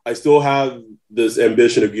season. I still have this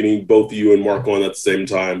ambition of getting both you and Mark on at the same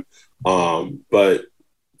time. But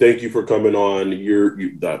thank you for coming on.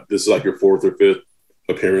 This is like your 4th or 5th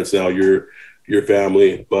appearance now. Your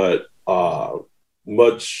family, but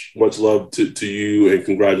much love to you and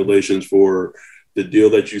congratulations for the deal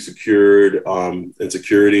that you secured and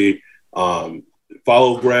security.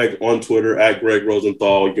 Follow Greg on Twitter at Greg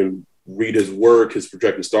Rosenthal. You can read his work, his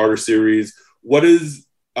projected starter series. What is,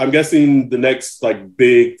 I'm guessing the next like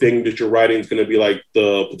big thing that you're writing is going to be like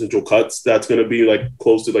the potential cuts that's going to be like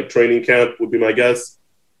close to like training camp would be my guess.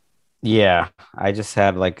 Yeah. I just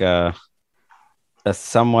had like a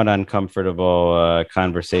somewhat uncomfortable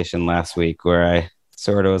conversation last week where I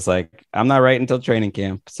sort of was like, I'm not writing until training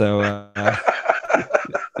camp. So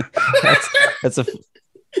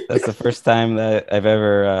that's the first time that I've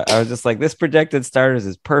ever, I was just like, this projected starters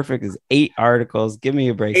is perfect. It's 8 articles. Give me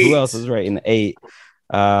a break. 8. Who else is writing 8?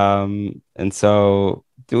 And so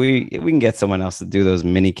we can get someone else to do those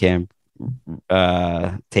mini camp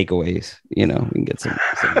takeaways. We can get some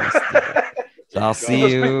else to do that. So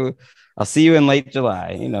I'll see you in late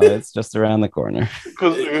July. It's just around the corner.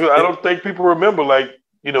 Because I don't think people remember, like,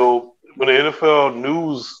 when the NFL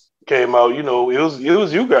news came out, it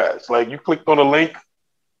was you guys. Like, you clicked on a link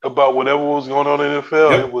about whatever was going on in the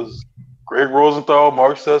NFL. Yep. It was Greg Rosenthal,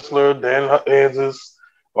 Mark Sessler, Dan Hanzus,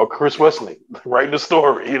 or Chris Wessling writing the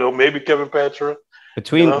story. Maybe Kevin Patra.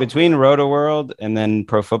 Between Roto World and then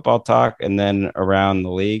Pro Football Talk and then around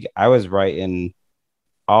the league, I was writing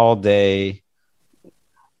all day,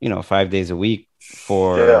 5 days a week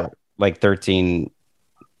for like 13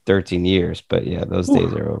 years. But yeah, those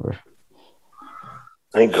days are over.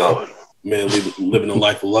 Thank God. Man, living a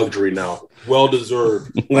life of luxury now.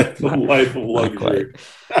 Well-deserved life of luxury.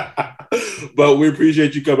 But we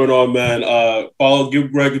appreciate you coming on, man.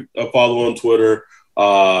 Give Greg a follow on Twitter.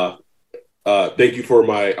 Thank you for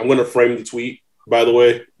I'm going to frame the tweet, by the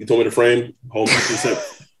way. You told me to frame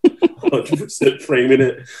 100% framing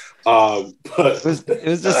it. But it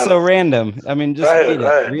was just so random. I mean, just read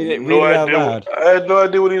it out loud. I had no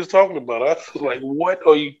idea what he was talking about. I was like, what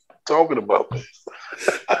are you talking about?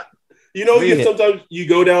 Sometimes you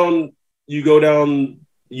go down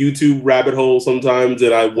YouTube rabbit hole sometimes,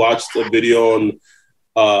 and I watched a video on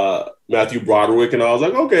Matthew Broderick, and I was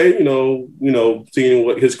like, okay, seeing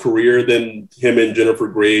what his career, then him and Jennifer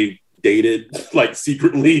Grey dated like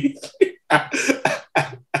secretly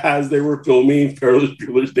as they were filming Ferris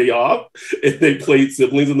Bueller's Day Off, and they played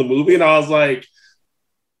siblings in the movie, and I was like,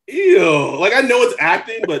 ew, like I know it's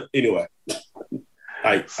acting, but anyway.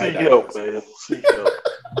 Seek help, man. Seek help.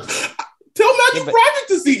 Tell Matthew Broderick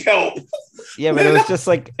to seek help. Yeah, but it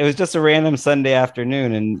was just a random Sunday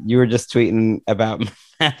afternoon, and you were just tweeting about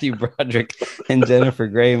Matthew Broderick and Jennifer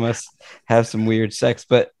Grey must have some weird sex.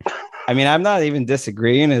 But I mean, I'm not even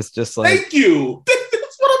disagreeing. It's just like, thank you.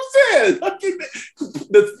 That's what I'm saying.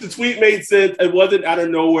 The tweet made sense. It wasn't out of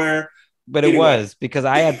nowhere. But it was, because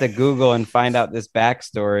I had to Google and find out this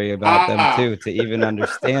backstory about them too to even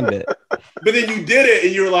understand it. But then you did it,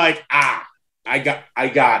 and you were like, I got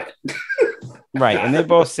it. Right, and they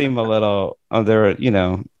both seem a little, they're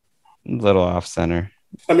a little off center.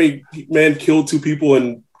 I mean, man killed two people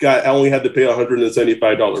and only had to pay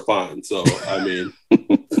 $175 fine. So I mean,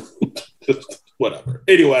 whatever.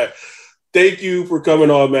 Anyway. Thank you for coming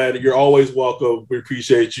on, man. You're always welcome. We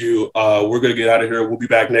appreciate you. We're going to get out of here. We'll be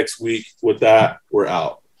back next week. With that, we're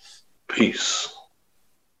out. Peace.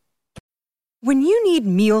 When you need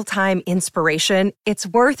mealtime inspiration, it's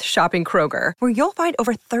worth shopping Kroger, where you'll find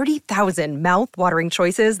over 30,000 mouth-watering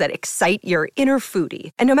choices that excite your inner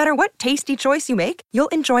foodie. And no matter what tasty choice you make, you'll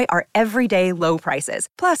enjoy our everyday low prices,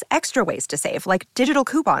 plus extra ways to save, like digital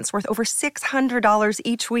coupons worth over $600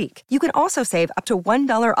 each week. You can also save up to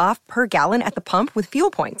 $1 off per gallon at the pump with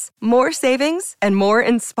fuel points. More savings and more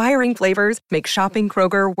inspiring flavors make shopping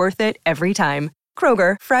Kroger worth it every time.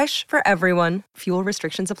 Kroger, fresh for everyone. Fuel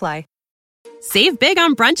restrictions apply. Save big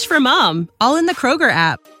on brunch for mom, all in the Kroger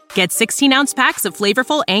app. Get 16-ounce packs of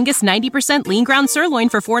flavorful Angus 90% lean ground sirloin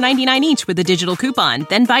for $4.99 each with a digital coupon.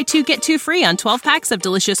 Then buy 2, get 2 free on 12 packs of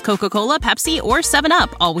delicious Coca-Cola, Pepsi, or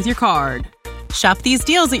 7-Up, all with your card. Shop these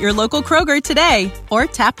deals at your local Kroger today, or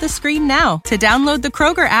tap the screen now to download the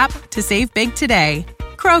Kroger app to save big today.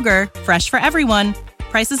 Kroger, fresh for everyone.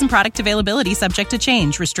 Prices and product availability subject to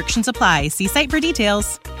change. Restrictions apply. See site for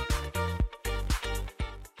details.